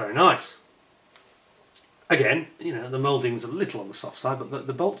 That's very nice. Again, you know, the moulding's a little on the soft side, but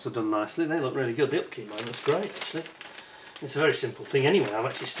the bolts are done nicely. They look really good. The upkeep mine looks great actually. It's a very simple thing anyway. I've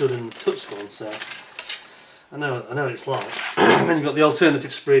actually stood and touched one, so I know what it's like. And then you've got the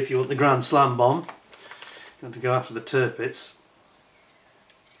alternative sprue if you want the Grand Slam bomb. You want to go after the turpits.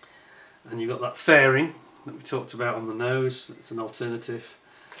 And you've got that fairing that we talked about on the nose. It's an alternative.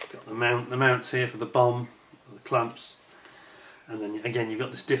 You've got the mounts here for the bomb, the clamps, and then again you've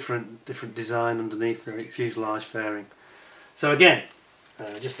got this different design underneath the fuselage fairing. So again,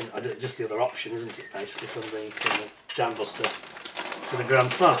 just the other option, isn't it? Basically from the Dambuster to the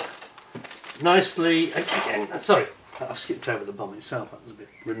Grand Slam. Nicely again. Sorry, I've skipped over the bomb itself. That was a bit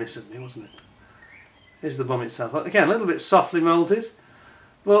remiss of me, wasn't it? Here's the bomb itself. Again, a little bit softly moulded,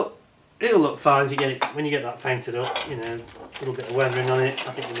 but it'll look fine if you get it, when you get that painted up, you know, a little bit of weathering on it.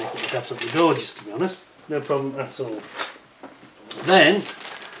 I think you make it look absolutely gorgeous, to be honest. No problem at all. Then,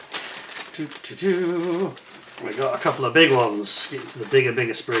 we've got a couple of big ones. Get into the bigger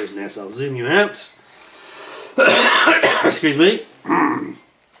sprues now, so I'll zoom you out. Excuse me.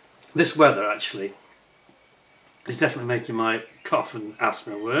 This weather, actually, is definitely making my cough and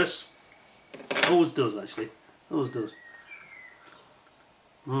asthma worse. Always does, actually. Always does.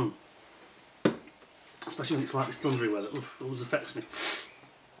 Especially when it's like this thundery weather. Oof, always affects me.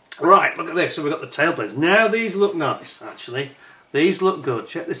 Right, look at this. So we've got the tail blades. Now these look nice, actually. These look good.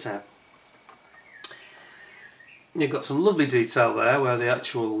 Check this out. You've got some lovely detail there where the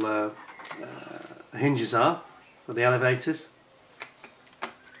actual hinges are for the elevators.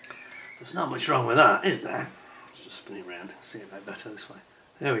 There's not much wrong with that, is there? Let's just spin it around. See it a bit better this way.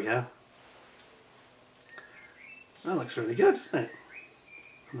 There we go. That looks really good, doesn't it?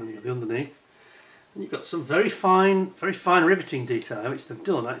 And then you've got the underneath. And you've got some very fine riveting detail, which they've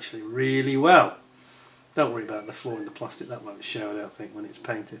done actually really well. Don't worry about the floor and the plastic, that won't show, I don't think, when it's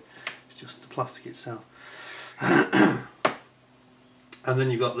painted. It's just the plastic itself. And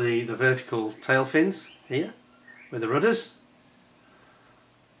then you've got the vertical tail fins here with the rudders,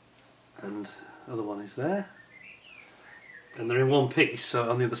 and the other one is there, and they're in one piece. So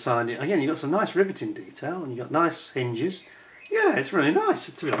on the other side, again, you've got some nice riveting detail, and you've got nice hinges. Yeah, it's really nice.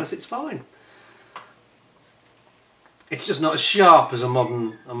 To be honest, it's fine. It's just not as sharp as a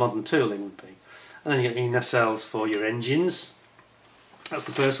modern tooling would be. And then you get your nacelles for your engines. That's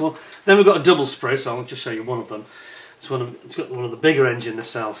the first one. Then we've got a double sprue, so I'll just show you one of them. It's got one of the bigger engine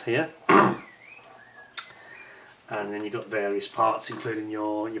nacelles here. And then you've got various parts, including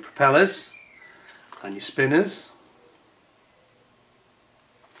your propellers and your spinners.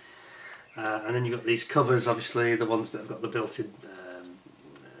 And then you've got these covers, obviously, the ones that have got the built-in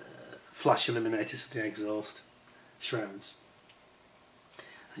flash eliminators for the exhaust shrouds.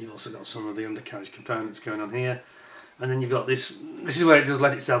 And you've also got some of the undercarriage components going on here. And then you've got this is where it does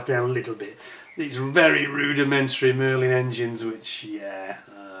let itself down a little bit. These very rudimentary Merlin engines, which, yeah,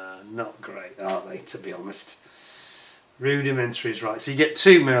 not great, are they, to be honest. Rudimentary is right. So you get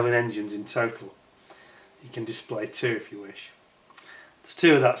 2 Merlin engines in total. You can display 2 if you wish. There's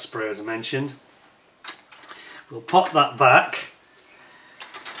 2 of that sprue, as I mentioned. We'll pop that back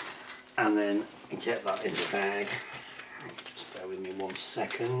and then get that in the bag. Just bear with me 1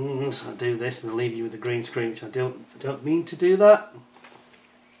 second. I'll do this and I'll leave you with the green screen, which I don't mean to do that.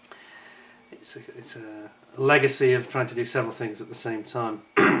 It's a legacy of trying to do several things at the same time.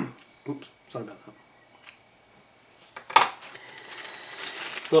 Oops, sorry about that.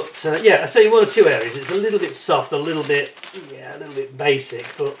 But yeah, I say in 1 or 2 areas it's a little bit soft, a little bit basic.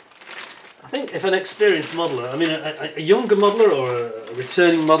 But I think if an experienced modeller, I mean a younger modeller or a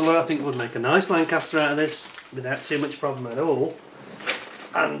returning modeller, I think would make a nice Lancaster out of this without too much problem at all.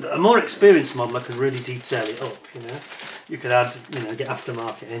 And a more experienced modeller could really detail it up. You know, you could add, get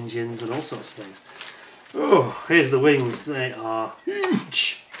aftermarket engines and all sorts of things. Oh, here's the wings. They are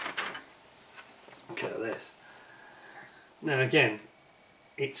huge. Look at this. Now again,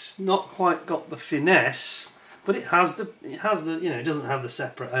 it's not quite got the finesse, but it has the it doesn't have the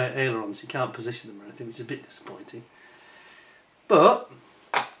separate ailerons. You can't position them or anything, which is a bit disappointing. But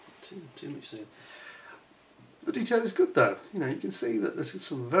too much soon. The detail is good though. You can see that there's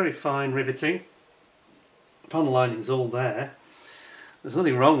some very fine riveting. Panel lining's all there. There's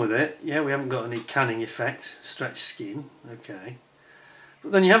nothing wrong with it. Yeah, we haven't got any canning effect, stretch skin. Okay,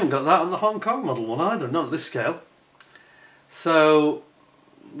 but then you haven't got that on the Hong Kong model one either, not at this scale. So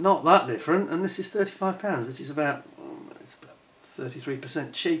not that different, and this is £35, which is about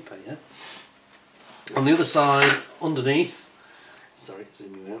 33% cheaper. Yeah. On the other side, underneath, sorry,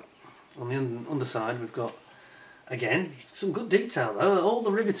 zooming out. On the underside, we've got again some good detail though. All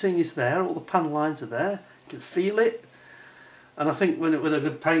the riveting is there, all the panel lines are there. You can feel it, and I think with a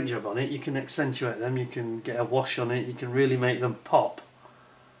good paint job on it, you can accentuate them. You can get a wash on it. You can really make them pop.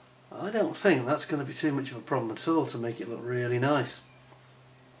 I don't think that's going to be too much of a problem at all to make it look really nice.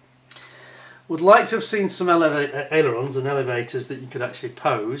 Would like to have seen some ailerons and elevators that you could actually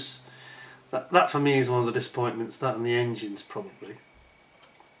pose. That for me is one of the disappointments, that and the engines probably.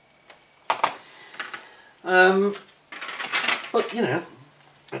 But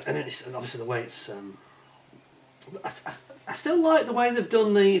and it's obviously the way it's I still like the way they've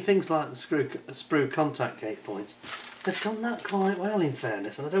done the things like the sprue contact gate points. They've done that quite well, in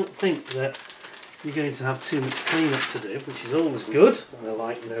fairness, and I don't think that you're going to have too much clean-up to do, which is always good. I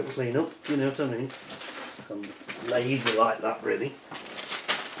like no clean-up, you know what I mean? I'm lazy like that, really.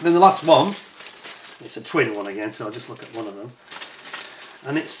 And then the last one, it's a twin one again, so I'll just look at one of them.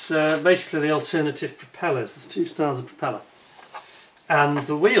 And it's basically the alternative propellers. There's 2 styles of propeller. And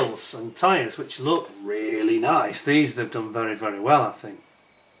the wheels and tyres, which look really nice. These they've done very, very well, I think.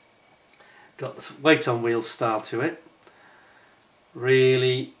 Got the weight on wheels style to it.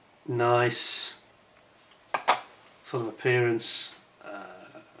 Really nice sort of appearance.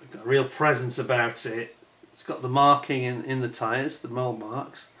 Got a real presence about it. It's got the marking in the tyres, the mould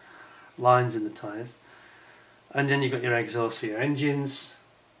marks, lines in the tyres. And then you've got your exhaust for your engines,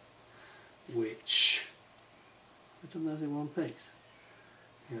 which I've done those in one piece.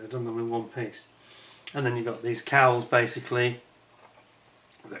 Yeah, I've done them in one piece. And then you've got these cowls basically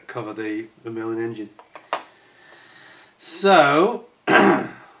that cover the Merlin engine. So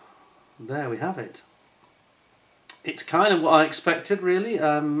there we have it. It's kind of what I expected, really.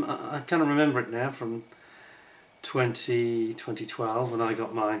 I kind of remember it now from 2012 when I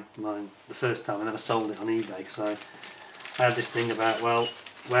got mine the first time, and then I sold it on eBay because I had this thing about, well,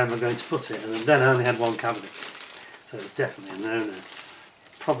 where am I going to put it? And then I only had one cavity, so it's definitely a no-no.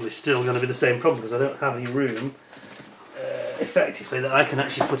 probably still going to be the same problem because I don't have any room effectively that I can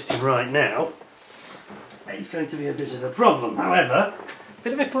actually put it in right now. It's going to be a bit of a problem. However, a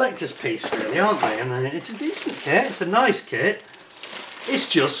bit of a collector's piece really, aren't they? And it's a decent kit, it's a nice kit. It's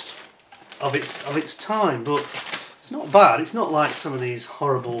just of its time, but it's not bad. It's not like some of these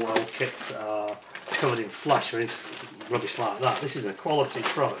horrible old kits that are covered in flash or rubbish like that. This is a quality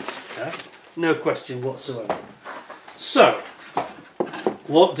product, okay? No question whatsoever. So,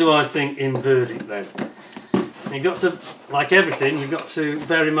 what do I think in verdict then? You've got to, like everything, you've got to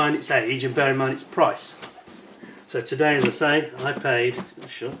bear in mind its age and bear in mind its price. So today, as I say, I paid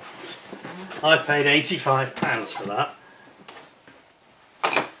 £85 for that.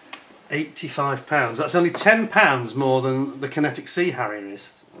 £85. That's only £10 more than the Kinetic Sea Harrier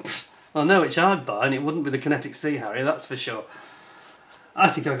is. I know which I'd buy, and it wouldn't be the Kinetic Sea Harrier, that's for sure. I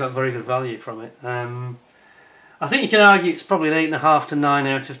think I got very good value from it. I think you can argue it's probably an 8.5 to 9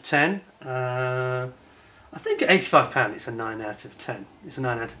 out of 10. I think at £85 it's a 9 out of 10. It's a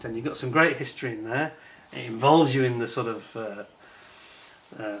 9 out of 10. You've got some great history in there. It involves you in the sort of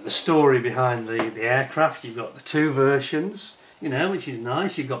the story behind the aircraft. You've got the two versions, you know, which is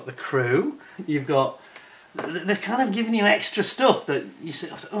nice. You've got the crew. You've got, they've kind of given you extra stuff that you say,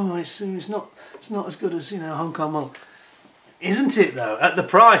 oh, it's not as good as, you know, Hong Kong model. Isn't it though? At the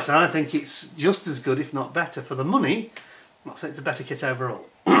price, I think it's just as good, if not better, for the money. I'm not saying it's a better kit overall.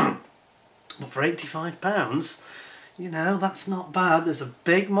 But for £85, you know, that's not bad. There's a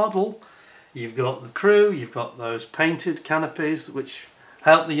big model. You've got the crew, you've got those painted canopies which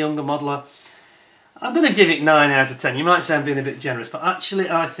help the younger modeler. I'm going to give it 9 out of 10. You might say I'm being a bit generous, but actually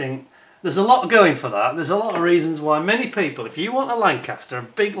I think there's a lot going for that. There's a lot of reasons why many people, if you want a Lancaster, a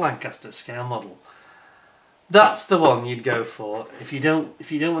big Lancaster scale model, that's the one you'd go for if you don't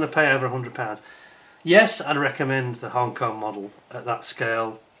want to pay over £100. Yes, I'd recommend the Hong Kong model at that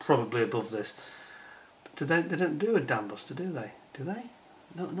scale, probably above this. But they don't do a Dambuster, do they? Do they?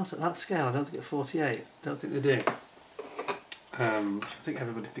 No, not at that scale. I don't think at 48. I don't think they do. I think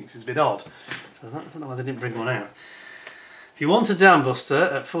everybody thinks it's a bit odd. So I don't know why they didn't bring one out. If you want a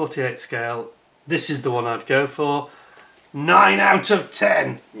Dambuster at 48 scale, this is the one I'd go for. 9 out of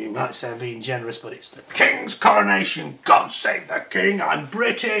 10. You might say I'm being generous, but it's the King's Coronation. God save the King. I'm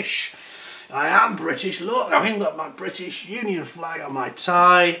British. I am British. Look, I've even got my British Union flag on my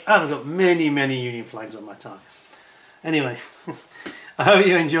tie. I've got many, many Union flags on my tie. Anyway, I hope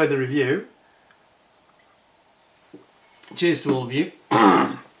you enjoyed the review. Cheers to all of you.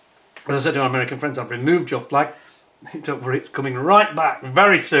 As I said to our American friends, I've removed your flag. Don't worry, it's coming right back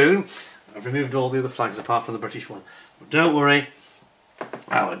very soon. I've removed all the other flags apart from the British one. But don't worry,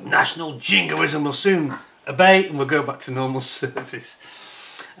 our national jingoism will soon abate and we'll go back to normal service.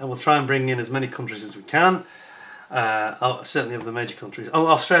 And we'll try and bring in as many countries as we can. Certainly of the major countries. Oh,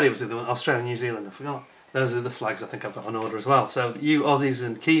 Australia was the other one. Australia and New Zealand, I forgot. Those are the flags I think I've got on order as well. So you Aussies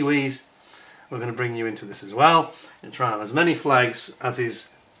and Kiwis, we're going to bring you into this as well. And try on as many flags as is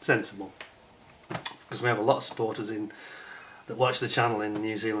sensible. Because we have a lot of supporters that watch the channel in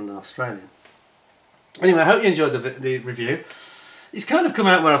New Zealand and Australia. Anyway, I hope you enjoyed the review. It's kind of come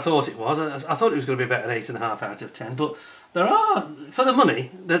out where I thought it was. I thought it was going to be about an 8.5 out of 10. But there are, for the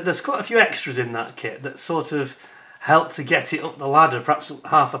money, there's quite a few extras in that kit that sort of help to get it up the ladder, perhaps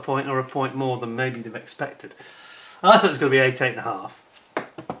half a point or a point more than maybe they've expected. I thought it was going to be 8, 8.5.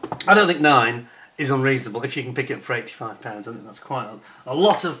 I don't think 9 is unreasonable if you can pick it up for £85. I think that's quite a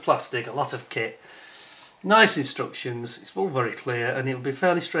lot of plastic, a lot of kit. Nice instructions, it's all very clear, and it'll be a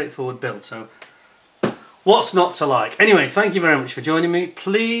fairly straightforward build, so what's not to like? Anyway, thank you very much for joining me.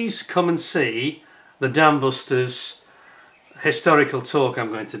 Please come and see the Dambusters historical talk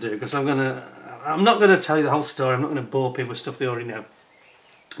I'm going to do, because I'm not going to tell you the whole story. I'm not going to bore people with stuff they already know.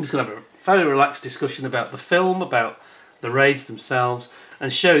 I'm just going to have a fairly relaxed discussion about the film, about the raids themselves,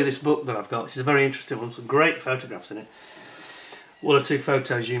 and show you this book that I've got, which is a very interesting one, some great photographs in it. One or two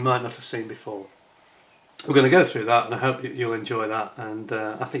photos you might not have seen before. We're going to go through that, and I hope you'll enjoy that, and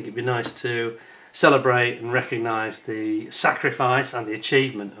I think it'd be nice to celebrate and recognise the sacrifice and the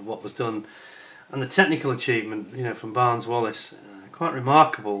achievement of what was done, and the technical achievement, you know, from Barnes Wallis. Quite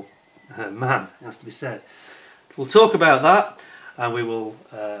remarkable man, it has to be said. We'll talk about that, and we will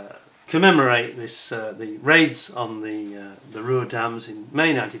commemorate this the raids on the Ruhr dams in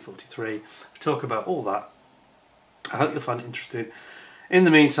May 1943. We'll talk about all that. I hope you'll find it interesting. In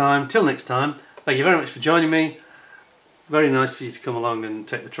the meantime, till next time, thank you very much for joining me. Very nice for you to come along and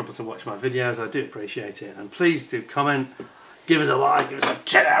take the trouble to watch my videos. I do appreciate it, and please do comment, give us a like, give us a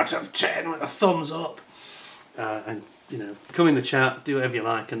 10 out of 10 with a thumbs up, and you know, come in the chat, do whatever you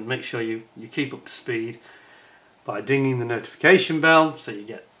like, and make sure you keep up to speed. by dinging the notification bell so you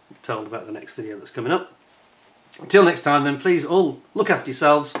get told about the next video that's coming up. Until next time then, please all look after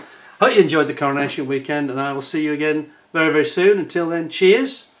yourselves. Hope you enjoyed the Coronation weekend, and I will see you again very, very soon. Until then,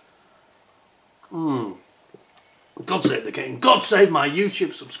 cheers. God save the king. God save my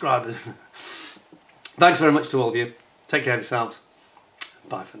YouTube subscribers. Thanks very much to all of you. Take care of yourselves.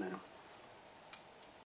 Bye for now.